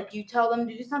them, like you tell them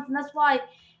to do something. That's why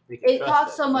it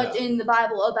talks so much in the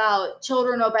Bible about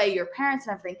children obey your parents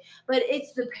and everything, but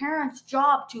it's the parents'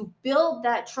 job to build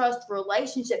that trust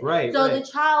relationship. Right. So the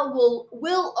child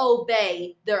will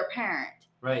obey their parent.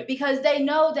 Right. Because they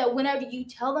know that whenever you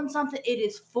tell them something, it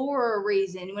is for a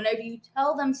reason. Whenever you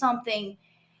tell them something,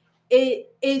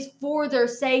 it is for their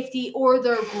safety or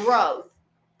their growth.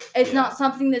 It's not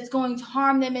something that's going to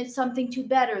harm them. It's something to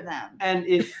better them. And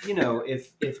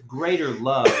if greater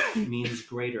love means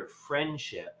greater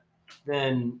friendship,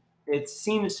 then it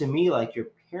seems to me like your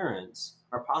parents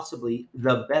are possibly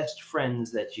the best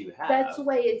friends that you have. That's the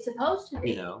way it's supposed to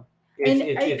be.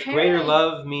 If greater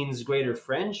love means greater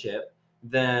friendship,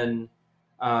 then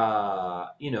I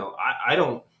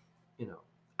don't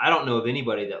know of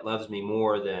anybody that loves me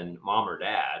more than mom or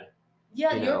dad.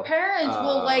 Yeah, your parents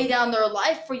will lay down their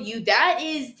life for you. That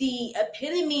is the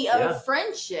epitome of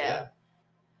friendship. Yeah.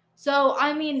 So,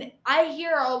 I mean, I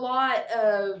hear a lot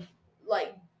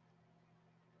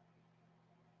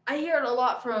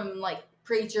from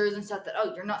preachers and stuff that,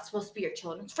 oh, you're not supposed to be your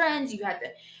children's friends. You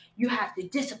have to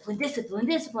discipline.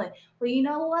 Well, you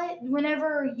know what?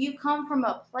 Whenever you come from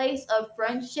a place of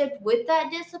friendship with that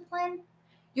discipline,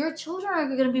 your children are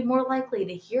going to be more likely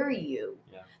to hear you.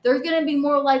 Yeah. They're going to be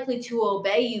more likely to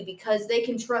obey you because they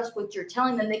can trust what you're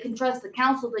telling them. They can trust the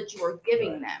counsel that you are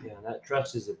giving them. Yeah, that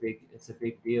trust is a big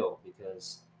deal,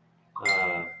 because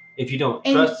if you don't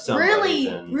trust somebody,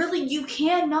 really, you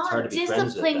cannot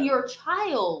discipline your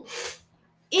child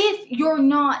if you're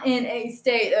not in a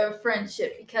state of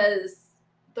friendship, because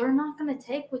they're not going to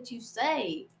take what you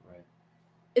say.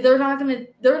 They're not gonna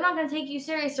take you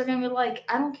serious. They're gonna be like,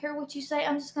 I don't care what you say.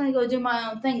 I'm just gonna go do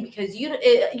my own thing because you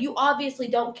obviously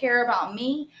don't care about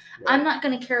me. Right. I'm not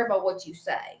gonna care about what you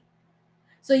say.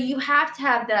 So you have to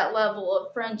have that level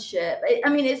of friendship. I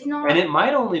mean, it's not, and it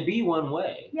might only be one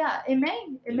way. Yeah, it may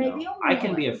be only. I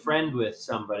can be a friend with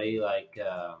somebody like,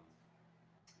 well,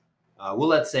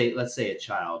 let's say a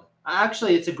child.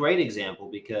 Actually, it's a great example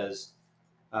because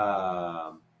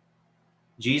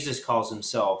Jesus calls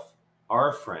himself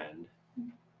our friend,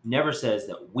 never says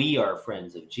that we are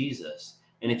friends of Jesus.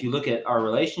 And if you look at our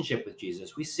relationship with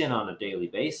Jesus, we sin on a daily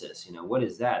basis. What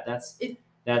is that?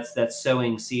 That's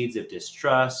sowing seeds of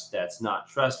distrust. That's not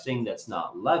trusting. That's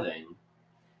not loving.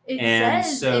 It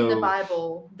says in the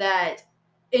Bible that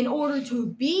in order to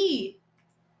be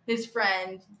his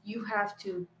friend, you have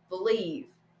to believe.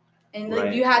 And like,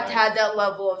 Right, you have to right. have that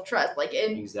level of trust. Like,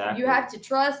 and Exactly. you have to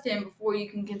trust him before you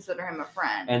can consider him a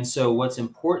friend. And so what's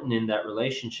important in that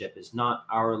relationship is not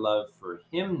our love for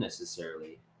him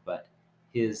necessarily, but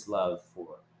his love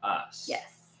for us.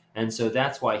 Yes. And so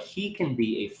that's why he can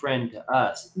be a friend to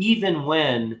us, even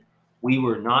when we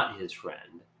were not his friend.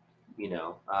 You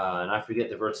know, and I forget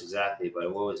the verse exactly,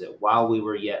 but what was it? While we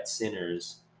were yet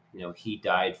sinners, you know, he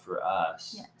died for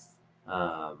us. Yes.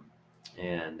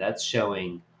 And that's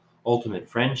showing ultimate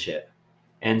friendship.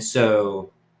 And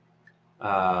so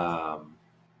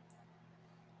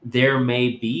there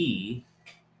may be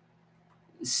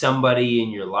somebody in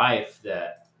your life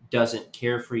that doesn't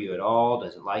care for you at all,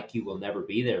 doesn't like you, will never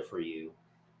be there for you.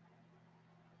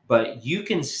 But you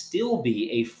can still be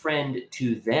a friend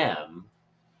to them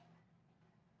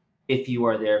if you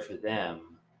are there for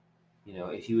them. You know,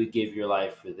 if you would give your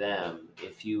life for them,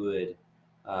 if you would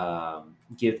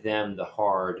give them the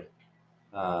hard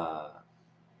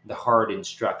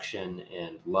instruction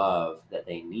and love that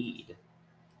they need.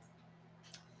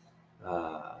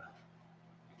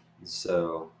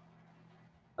 So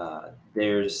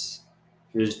there's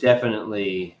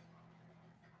definitely,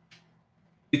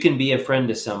 you can be a friend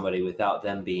to somebody without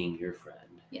them being your friend.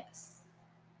 Yes.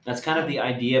 That's kind of the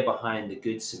idea behind the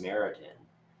Good Samaritan.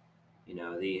 You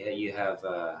know, you have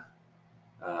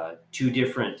two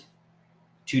different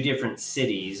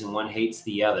cities, and one hates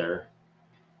the other.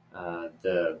 I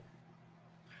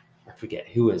forget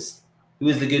who is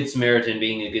the Good Samaritan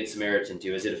being a Good Samaritan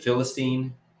to. Is it a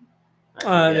Philistine?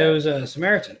 There was a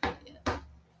Samaritan.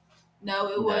 No,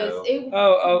 it No. was.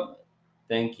 Oh.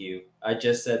 Thank you. I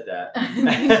just said that.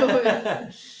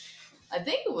 I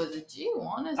think it was a Jew,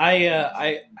 honestly.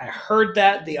 I heard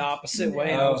that the opposite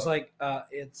way, and I was Oh. like,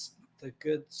 it's the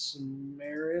Good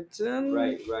Samaritan.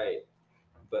 Right.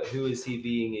 But who is he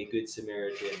being a Good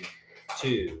Samaritan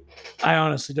to? I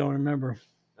honestly don't remember.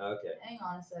 Okay. Hang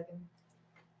on a second.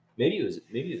 Maybe it was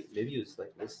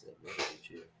like listed, maybe it was a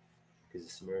Jew,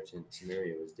 because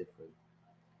Samaria was different.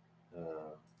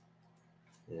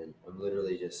 And I'm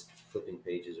literally just flipping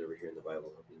pages over here in the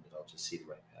Bible, hoping that I'll just see the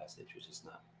right passage, which is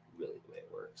not really the way it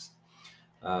works.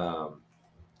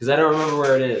 Because I don't remember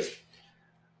where it is.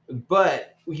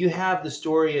 But you have the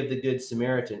story of the Good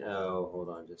Samaritan. Oh, hold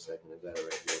on just a second. I've got it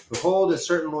right here. Behold, a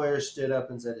certain lawyer stood up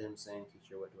and said to him, saying,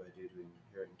 Teacher, what do I do to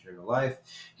inherit eternal life?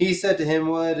 He said to him,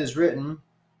 What is written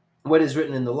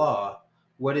in the law?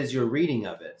 What is your reading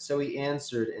of it? So he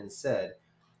answered and said,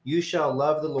 You shall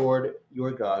love the Lord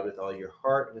your God with all your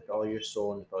heart, with all your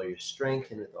soul, and with all your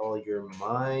strength, and with all your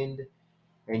mind,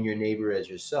 and your neighbor as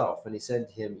yourself. And he said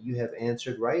to him, You have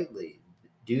answered rightly.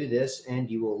 Do this, and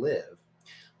you will live.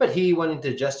 But he, wanting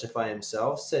to justify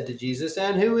himself, said to Jesus,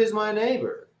 And who is my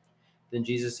neighbor? Then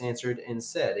Jesus answered and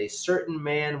said, A certain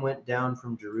man went down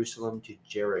from Jerusalem to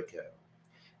Jericho,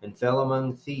 and fell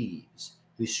among thieves,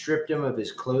 who stripped him of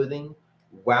his clothing,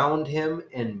 wound him,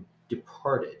 and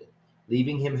departed,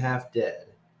 leaving him half dead.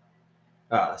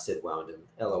 I said wound him,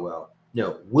 LOL.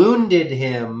 No, wounded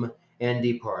him and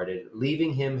departed,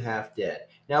 leaving him half dead.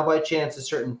 Now by chance a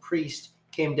certain priest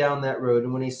came down that road,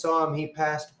 and when he saw him, he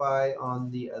passed by on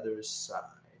the other side.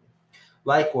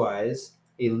 Likewise,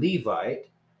 a Levite,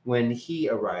 when he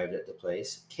arrived at the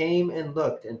place, came and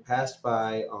looked and passed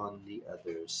by on the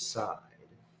other side.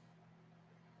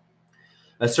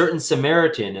 A certain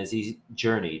Samaritan, as he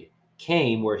journeyed,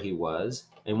 came where he was,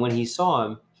 and when he saw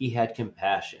him, he had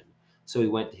compassion. So he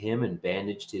went to him and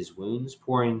bandaged his wounds,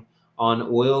 pouring on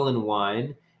oil and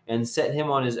wine, and set him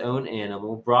on his own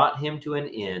animal, brought him to an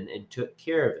inn, and took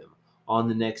care of him. On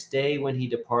the next day, when he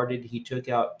departed, he took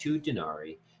out 2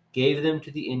 denarii, gave them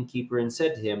to the innkeeper, and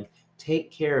said to him,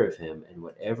 Take care of him, and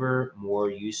whatever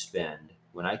more you spend,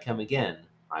 when I come again,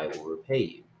 I will repay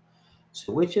you.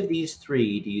 So which of these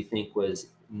 3 do you think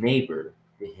was neighbor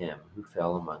to him who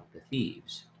fell among the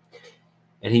thieves?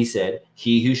 And he said,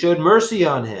 He who showed mercy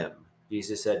on him.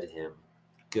 Jesus said to him,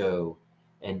 Go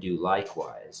and do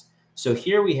likewise. So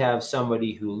here we have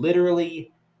somebody who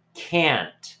literally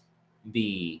can't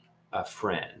be a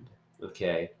friend.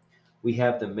 Okay. We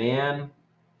have the man,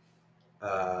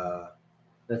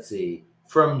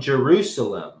 from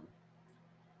Jerusalem.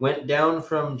 Went down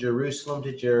from Jerusalem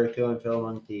to Jericho and fell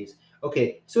among thieves.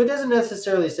 Okay, so it doesn't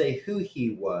necessarily say who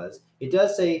he was. It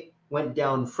does say went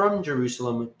down from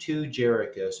Jerusalem to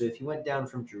Jericho. So if he went down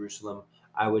from Jerusalem,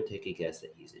 I would take a guess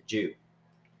that he's a Jew.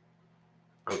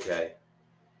 Okay.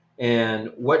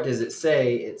 And what does it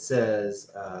say? It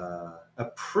says a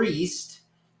priest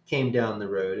came down the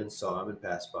road and saw him and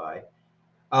passed by.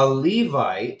 A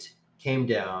Levite came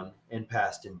down and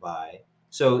passed him by.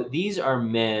 So these are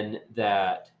men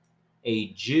that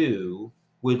a Jew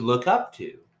would look up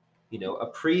to. a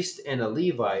priest and a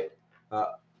Levite. Uh,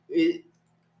 it,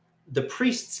 the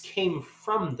priests came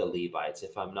from the Levites,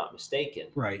 if I'm not mistaken.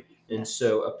 Right. And Yes.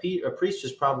 so a priest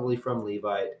is probably from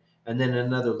Levite, and then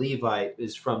another Levite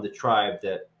is from the tribe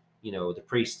that the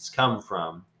priests come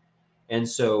from. And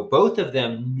so both of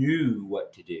them knew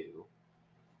what to do.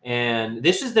 And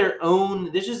this is their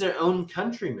own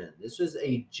countryman. This was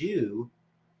a Jew,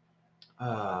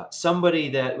 somebody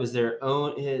that was their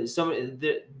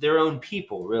own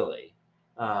people, really.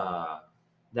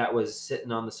 That was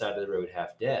sitting on the side of the road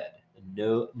half dead,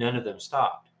 and none of them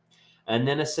stopped. And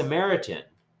then a Samaritan,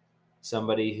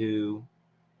 somebody who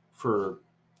for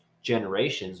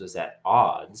generations was at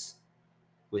odds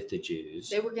with the Jews.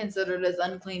 They were considered as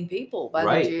unclean people by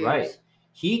Right, the Jews. right.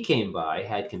 He came by,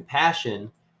 had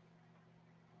compassion,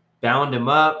 bound him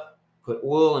up,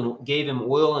 gave him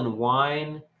oil and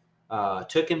wine,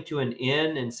 took him to an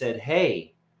inn and said,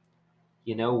 "Hey,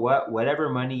 you know what? Whatever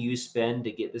money you spend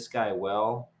to get this guy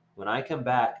well, when I come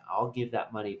back, I'll give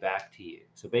that money back to you."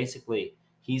 So basically,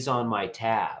 he's on my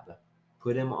tab.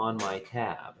 Put him on my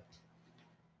tab.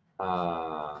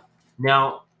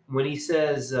 Now, when he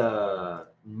says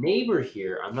neighbor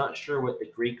here, I'm not sure what the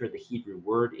Greek or the Hebrew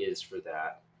word is for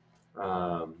that.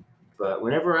 But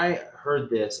whenever I heard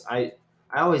this, I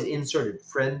always inserted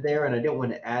friend there, and I didn't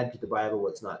want to add to the Bible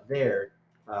what's not there.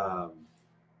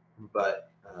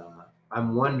 But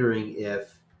I'm wondering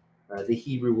if the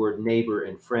Hebrew word neighbor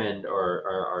and friend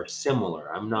are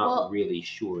similar. I'm not really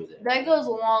sure there. That goes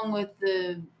along with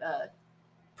the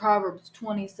Proverbs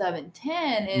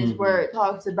 27:10 is where it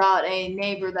talks about a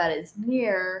neighbor that is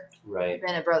near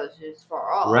than a brother who is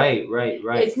far off. Right.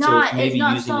 It's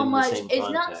not so much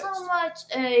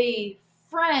a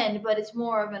friend, but it's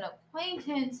more of an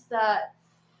acquaintance, that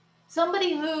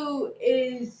somebody who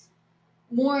is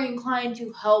more inclined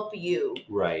to help you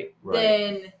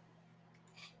than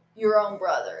your own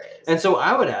brother is. And so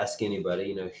I would ask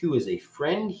anybody, who is a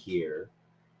friend here,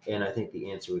 and I think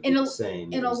the answer would be the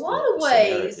same. In a lot of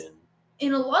ways,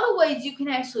 you can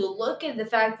actually look at the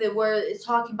fact that where it's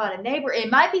talking about a neighbor, it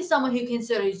might be someone who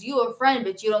considers you a friend,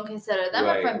 but you don't consider them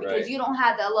a friend because you don't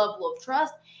have that level of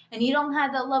trust and you don't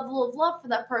have that level of love for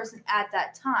that person at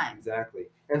that time. Exactly.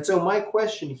 And so my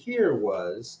question here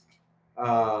was,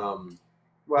 well,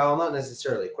 not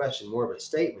necessarily a question, more of a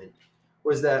statement,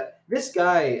 was that this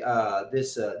guy,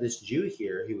 this Jew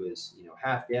here, who was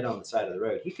half dead on the side of the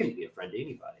road, he couldn't be a friend to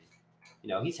anybody.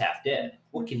 He's half dead.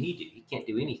 What can he do? He can't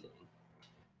do anything.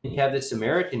 You have this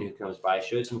Samaritan who comes by,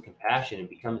 shows him compassion,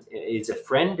 and is a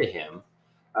friend to him.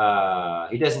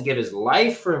 He doesn't give his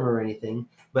life for him or anything,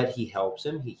 but he helps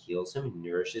him, he heals him, he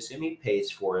nourishes him, he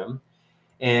pays for him,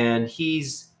 and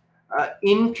he's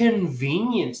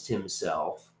inconvenienced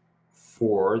himself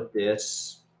for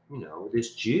this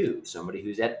this Jew, somebody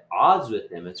who's at odds with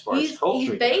him as far as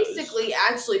culture goes. He's basically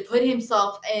actually put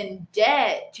himself in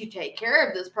debt to take care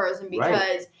of this person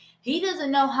because he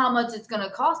doesn't know how much it's going to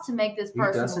cost to make this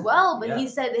person well, but he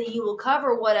said that he will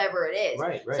cover whatever it is.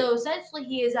 Right. So essentially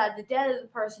he is at the debt of the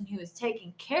person who is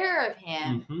taking care of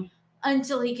him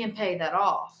until he can pay that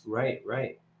off.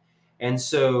 Right. And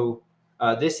so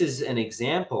this is an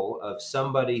example of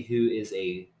somebody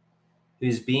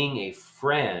who's being a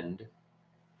friend,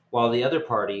 while the other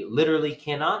party literally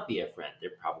cannot be a friend.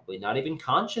 They're probably not even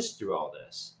conscious through all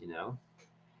this,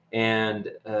 And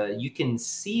you can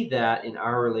see that in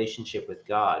our relationship with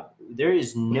God. There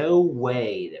is no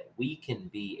way that we can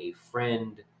be a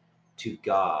friend to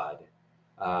God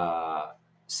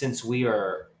since we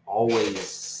are always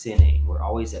sinning. We're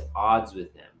always at odds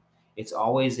with Him. It's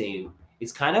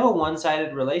kind of a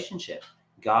one-sided relationship.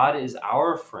 God is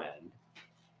our friend,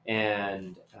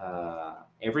 and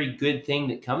every good thing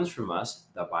that comes from us,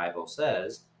 the Bible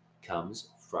says, comes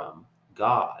from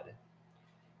God.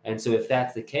 And so if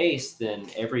that's the case, then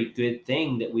every good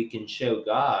thing that we can show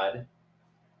God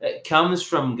comes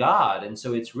from God. And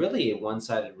so it's really a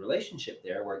one-sided relationship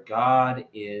there where God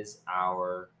is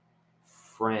our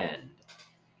friend,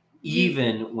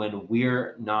 even when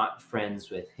we're not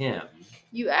friends with Him.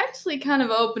 You actually kind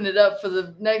of opened it up for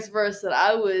the next verse that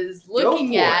I was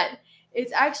looking at.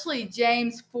 It's actually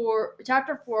James 4,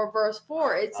 chapter 4, verse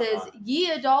 4. It says,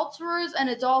 "Ye adulterers and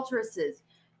adulteresses,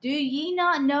 do ye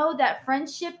not know that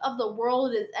friendship of the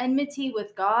world is enmity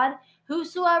with God?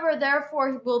 Whosoever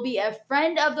therefore will be a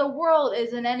friend of the world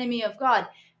is an enemy of God."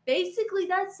 Basically,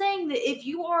 that's saying that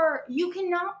you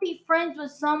cannot be friends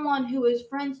with someone who is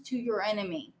friends to your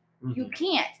enemy. You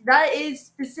can't. That is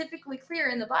specifically clear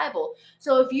in the Bible.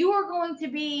 So if you are going to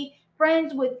be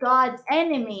friends with God's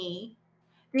enemy,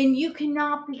 then you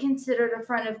cannot be considered a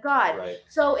friend of God. Right.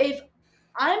 So if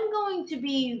I'm going to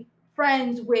be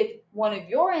friends with one of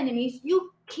your enemies,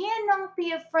 you cannot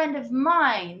be a friend of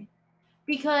mine,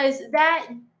 because that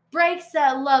breaks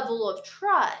that level of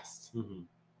trust. Mm-hmm.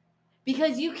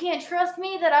 Because you can't trust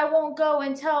me that I won't go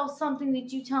and tell something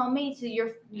that you tell me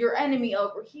to your enemy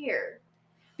over here,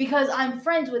 because I'm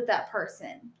friends with that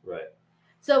person. Right.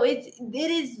 So it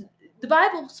is, the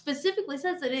Bible specifically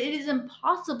says that it is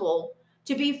impossible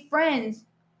to be friends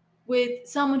with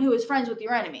someone who is friends with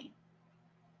your enemy.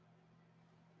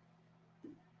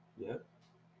 Yeah.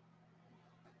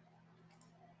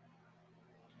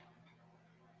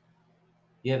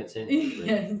 You haven't said anything.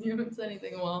 Yeah, you haven't said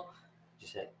anything in a while.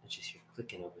 Just you're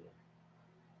clicking over there.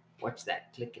 What's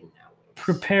that clicking now?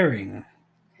 Preparing.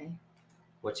 Okay.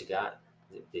 What you got?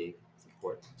 Is it big? It's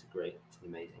important. It's great. It's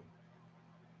amazing.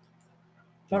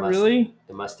 Not really.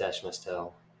 The mustache must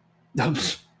tell. Hold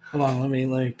on, let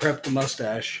me prep the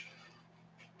mustache.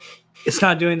 It's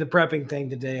not doing the prepping thing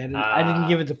today. I didn't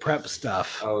give it the prep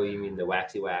stuff. Oh, you mean the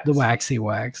waxy wax? The waxy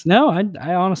wax. No,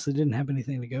 I honestly didn't have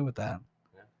anything to go with that.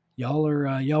 Yeah.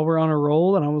 Y'all were on a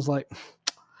roll, and I was like,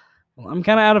 well, I'm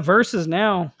kind of out of verses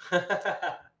now.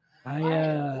 I have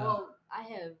another.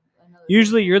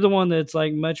 Usually, you're the one that's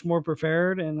like much more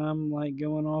prepared, and I'm like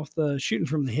going off the shooting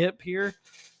from the hip here,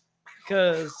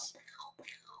 because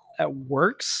that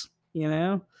works, you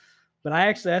know. But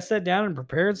I sat down and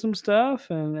prepared some stuff,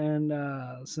 and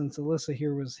since Alyssa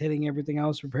here was hitting everything I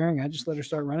was preparing, I just let her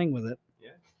start running with it. Yeah.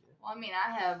 Well, I mean,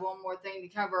 I have one more thing to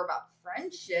cover about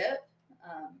friendship.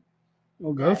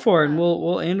 We'll go for it, and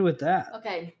we'll end with that.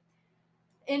 Okay.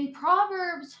 In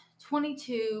Proverbs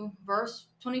 22, verse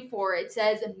 24, it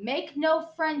says, "Make no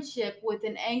friendship with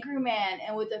an angry man,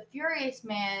 and with a furious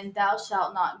man thou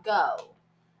shalt not go."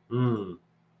 Mm.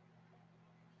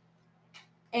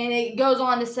 And it goes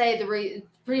on to say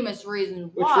pretty much the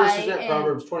reason Which why. verse is that?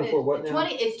 Proverbs 24, what now?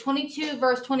 It's 22,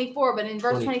 verse 24, but in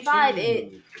verse 25,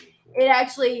 it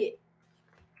actually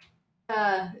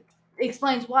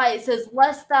explains why. It says,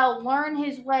 "Lest thou learn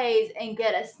his ways and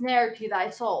get a snare to thy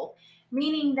soul."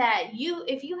 Meaning that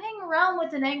if you hang around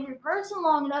with an angry person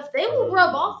long enough, they will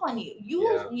rub off on you. You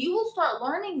will start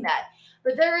learning that.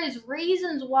 But there is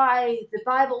reasons why the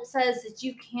Bible says that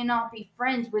you cannot be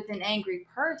friends with an angry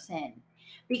person,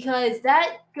 because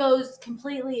that goes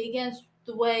completely against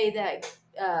the way that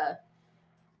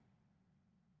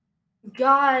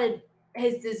God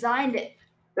has designed it.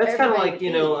 That's kind of like,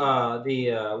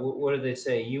 what do they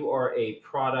say? You are a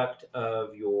product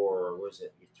of your, what is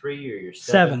it, your 3 or your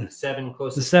seven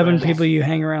closest the 7 friends? people you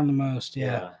hang around the most.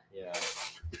 Yeah.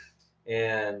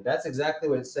 And that's exactly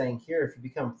what it's saying here. If you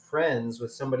become friends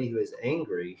with somebody who is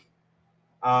angry,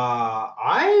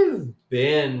 I've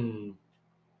been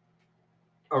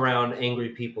around angry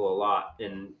people a lot,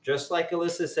 and just like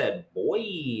Alyssa said, boy,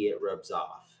 it rubs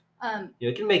off.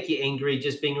 It can make you angry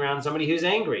just being around somebody who's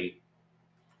angry.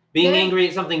 Being angry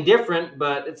at something different,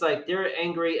 but it's like they're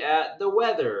angry at the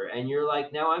weather, and you're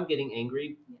like, now I'm getting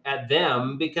angry at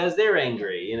them because they're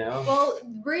angry, you know? Well,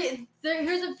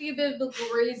 here's a few biblical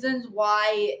reasons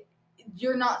why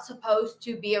you're not supposed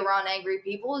to be around angry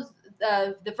people.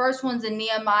 The first one's in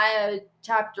Nehemiah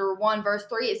chapter 1, verse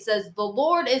 3. It says, "The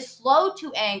Lord is slow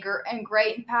to anger and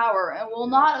great in power, and will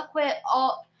not at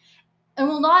all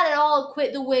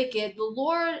acquit the wicked. The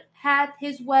Lord hath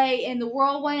his way in the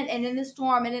whirlwind and in the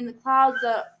storm and in the clouds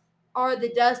that are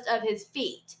the dust of his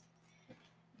feet."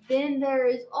 Then there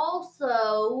is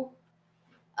also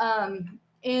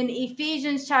in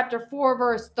Ephesians chapter 4,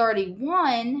 verse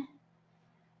 31,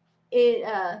 it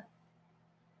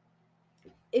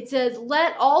says,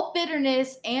 "Let all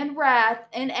bitterness and wrath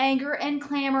and anger and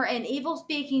clamor and evil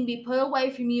speaking be put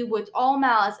away from you with all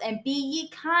malice, and be ye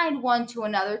kind one to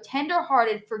another,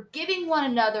 tender-hearted, forgiving one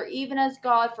another, even as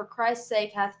God for Christ's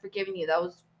sake hath forgiven you." That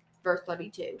was verse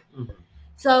 32. Mm-hmm.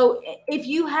 So if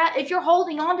you're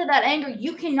holding on to that anger,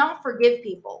 you cannot forgive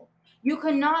people. You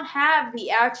cannot have the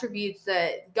attributes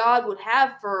that God would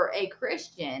have for a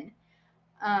Christian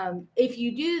if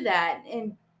you do that.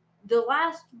 And the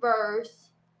last verse,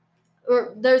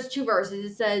 or there's 2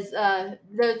 verses. It says,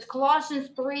 there's Colossians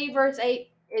 3, verse 8.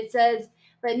 It says,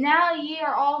 "But now ye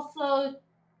also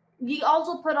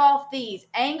put off these: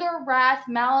 anger, wrath,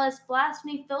 malice,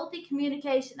 blasphemy, filthy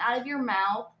communication out of your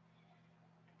mouth.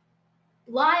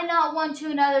 Lie not one to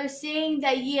another, seeing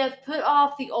that ye have put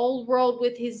off the old world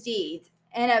with his deeds,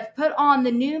 and have put on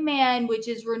the new man, which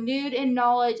is renewed in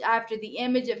knowledge after the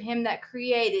image of him that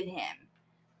created him."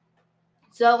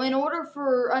 So in order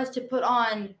for us to put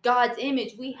on God's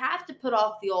image, we have to put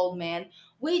off the old man,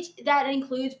 which that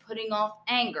includes putting off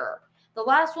anger. The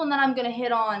last one that I'm going to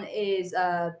hit on is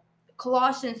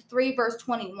Colossians 3, verse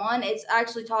 21. It's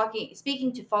actually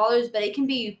speaking to fathers, but it can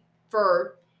be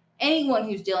for anyone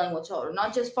who's dealing with children,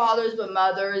 not just fathers, but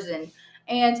mothers and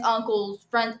aunts, uncles,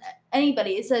 friends,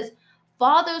 anybody. It says,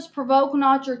 fathers, provoke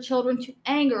not your children to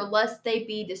anger, lest they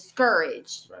be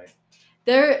discouraged. Right.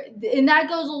 And that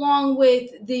goes along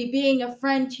with the being a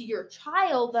friend to your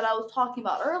child that I was talking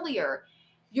about earlier.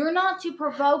 You're not to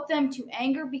provoke them to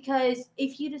anger, because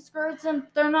if you discourage them,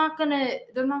 they're not gonna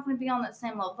be on that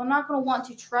same level. They're not gonna want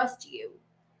to trust you.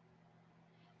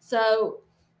 So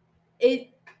we're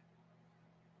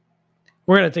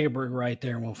gonna take a break right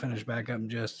there, and we'll finish back up in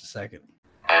just a second.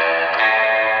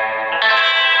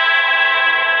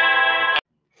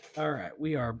 All right,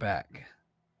 we are back.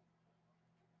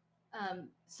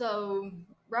 So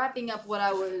wrapping up what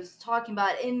I was talking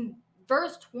about, in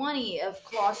verse 20 of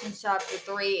Colossians chapter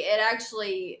 3, it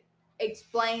actually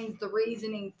explains the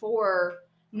reasoning for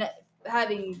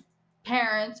having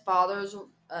parents, fathers,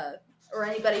 or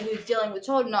anybody who's dealing with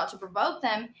children not to provoke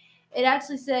them. It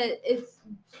actually said it's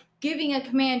giving a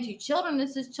command to children. It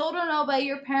says, children, obey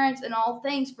your parents in all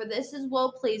things, for this is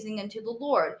well-pleasing unto the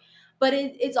Lord. But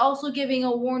it's also giving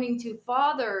a warning to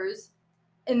fathers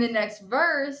in the next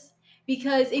verse,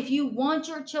 because if you want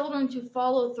your children to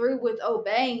follow through with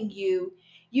obeying you,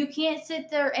 you can't sit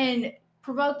there and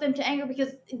provoke them to anger,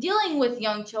 because dealing with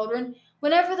young children,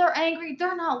 whenever they're angry,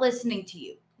 they're not listening to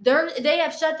you. They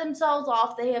have shut themselves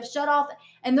off. They have shut off,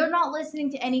 and they're not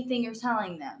listening to anything you're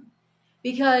telling them,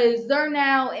 because they're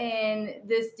now in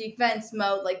this defense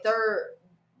mode. Like they're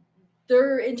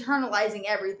internalizing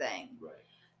everything. Right.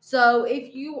 So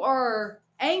if you are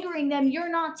angering them, you're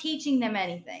not teaching them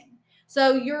anything.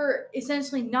 So you're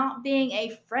essentially not being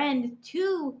a friend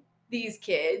to these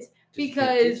kids,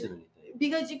 because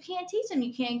you can't teach them,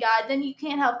 you can't guide them, you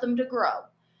can't help them to grow.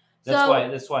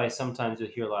 That's why sometimes you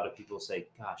hear a lot of people say,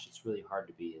 "Gosh, it's really hard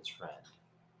to be his friend."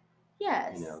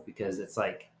 Yes. Because it's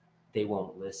like they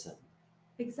won't listen.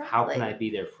 Exactly. How can I be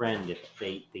their friend if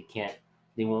they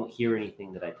won't hear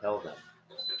anything that I tell them?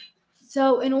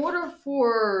 So in order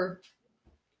for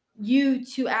you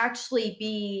to actually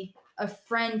be a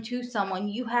friend to someone,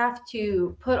 you have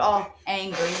to put off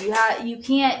anger. You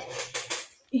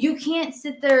can't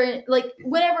sit there and, like,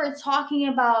 whenever it's talking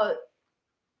about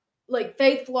like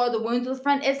faithful are the wounds of the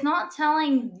friend, it's not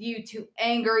telling you to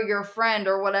anger your friend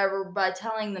or whatever by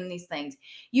telling them these things.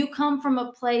 You come from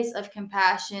a place of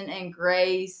compassion and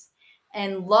grace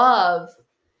and love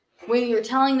when you're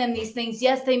telling them these things.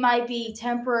 Yes, they might be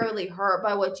temporarily hurt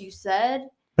by what you said,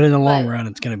 but in the long run,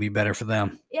 it's going to be better for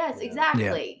them. Yes,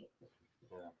 exactly.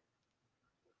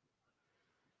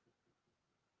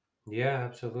 Yeah,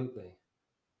 absolutely.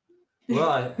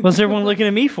 Well, what's everyone looking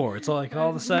at me for? It's like all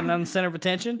of a sudden I'm the center of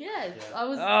attention. Yes, I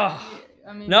was.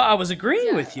 No, I was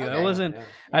agreeing with you. Okay. I wasn't. Yeah.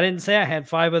 I didn't say I had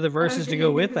 5 other verses to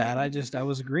go with that. I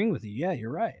was agreeing with you. Yeah,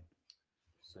 you're right.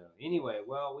 So anyway,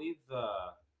 well, we've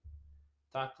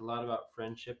talked a lot about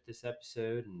friendship this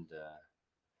episode, and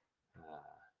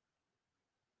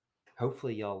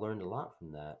hopefully y'all learned a lot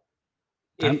from that.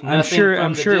 I'm sure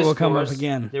it will come up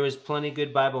again. There was plenty of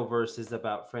good Bible verses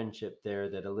about friendship there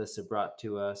that Alyssa brought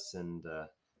to us, and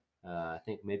I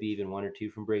think maybe even 1 or 2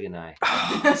 from Brig and I.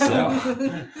 So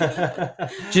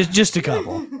just a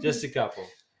couple. Just a couple.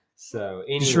 So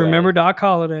anyway, just remember Doc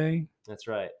Holliday. That's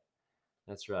right.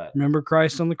 Remember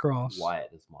Christ on the cross.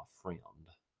 Wyatt is my friend.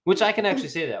 Which I can actually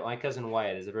say that. My cousin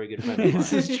Wyatt is a very good friend of mine.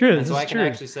 This is true. And so I can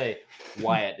actually say,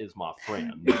 Wyatt is my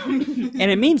friend. And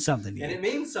it means something to you. And it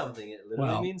means something. It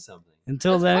literally means something.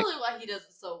 Until That's probably why he does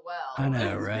it so well. I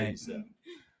know, right?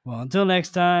 Well, until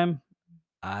next time,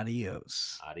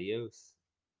 adios. Adios.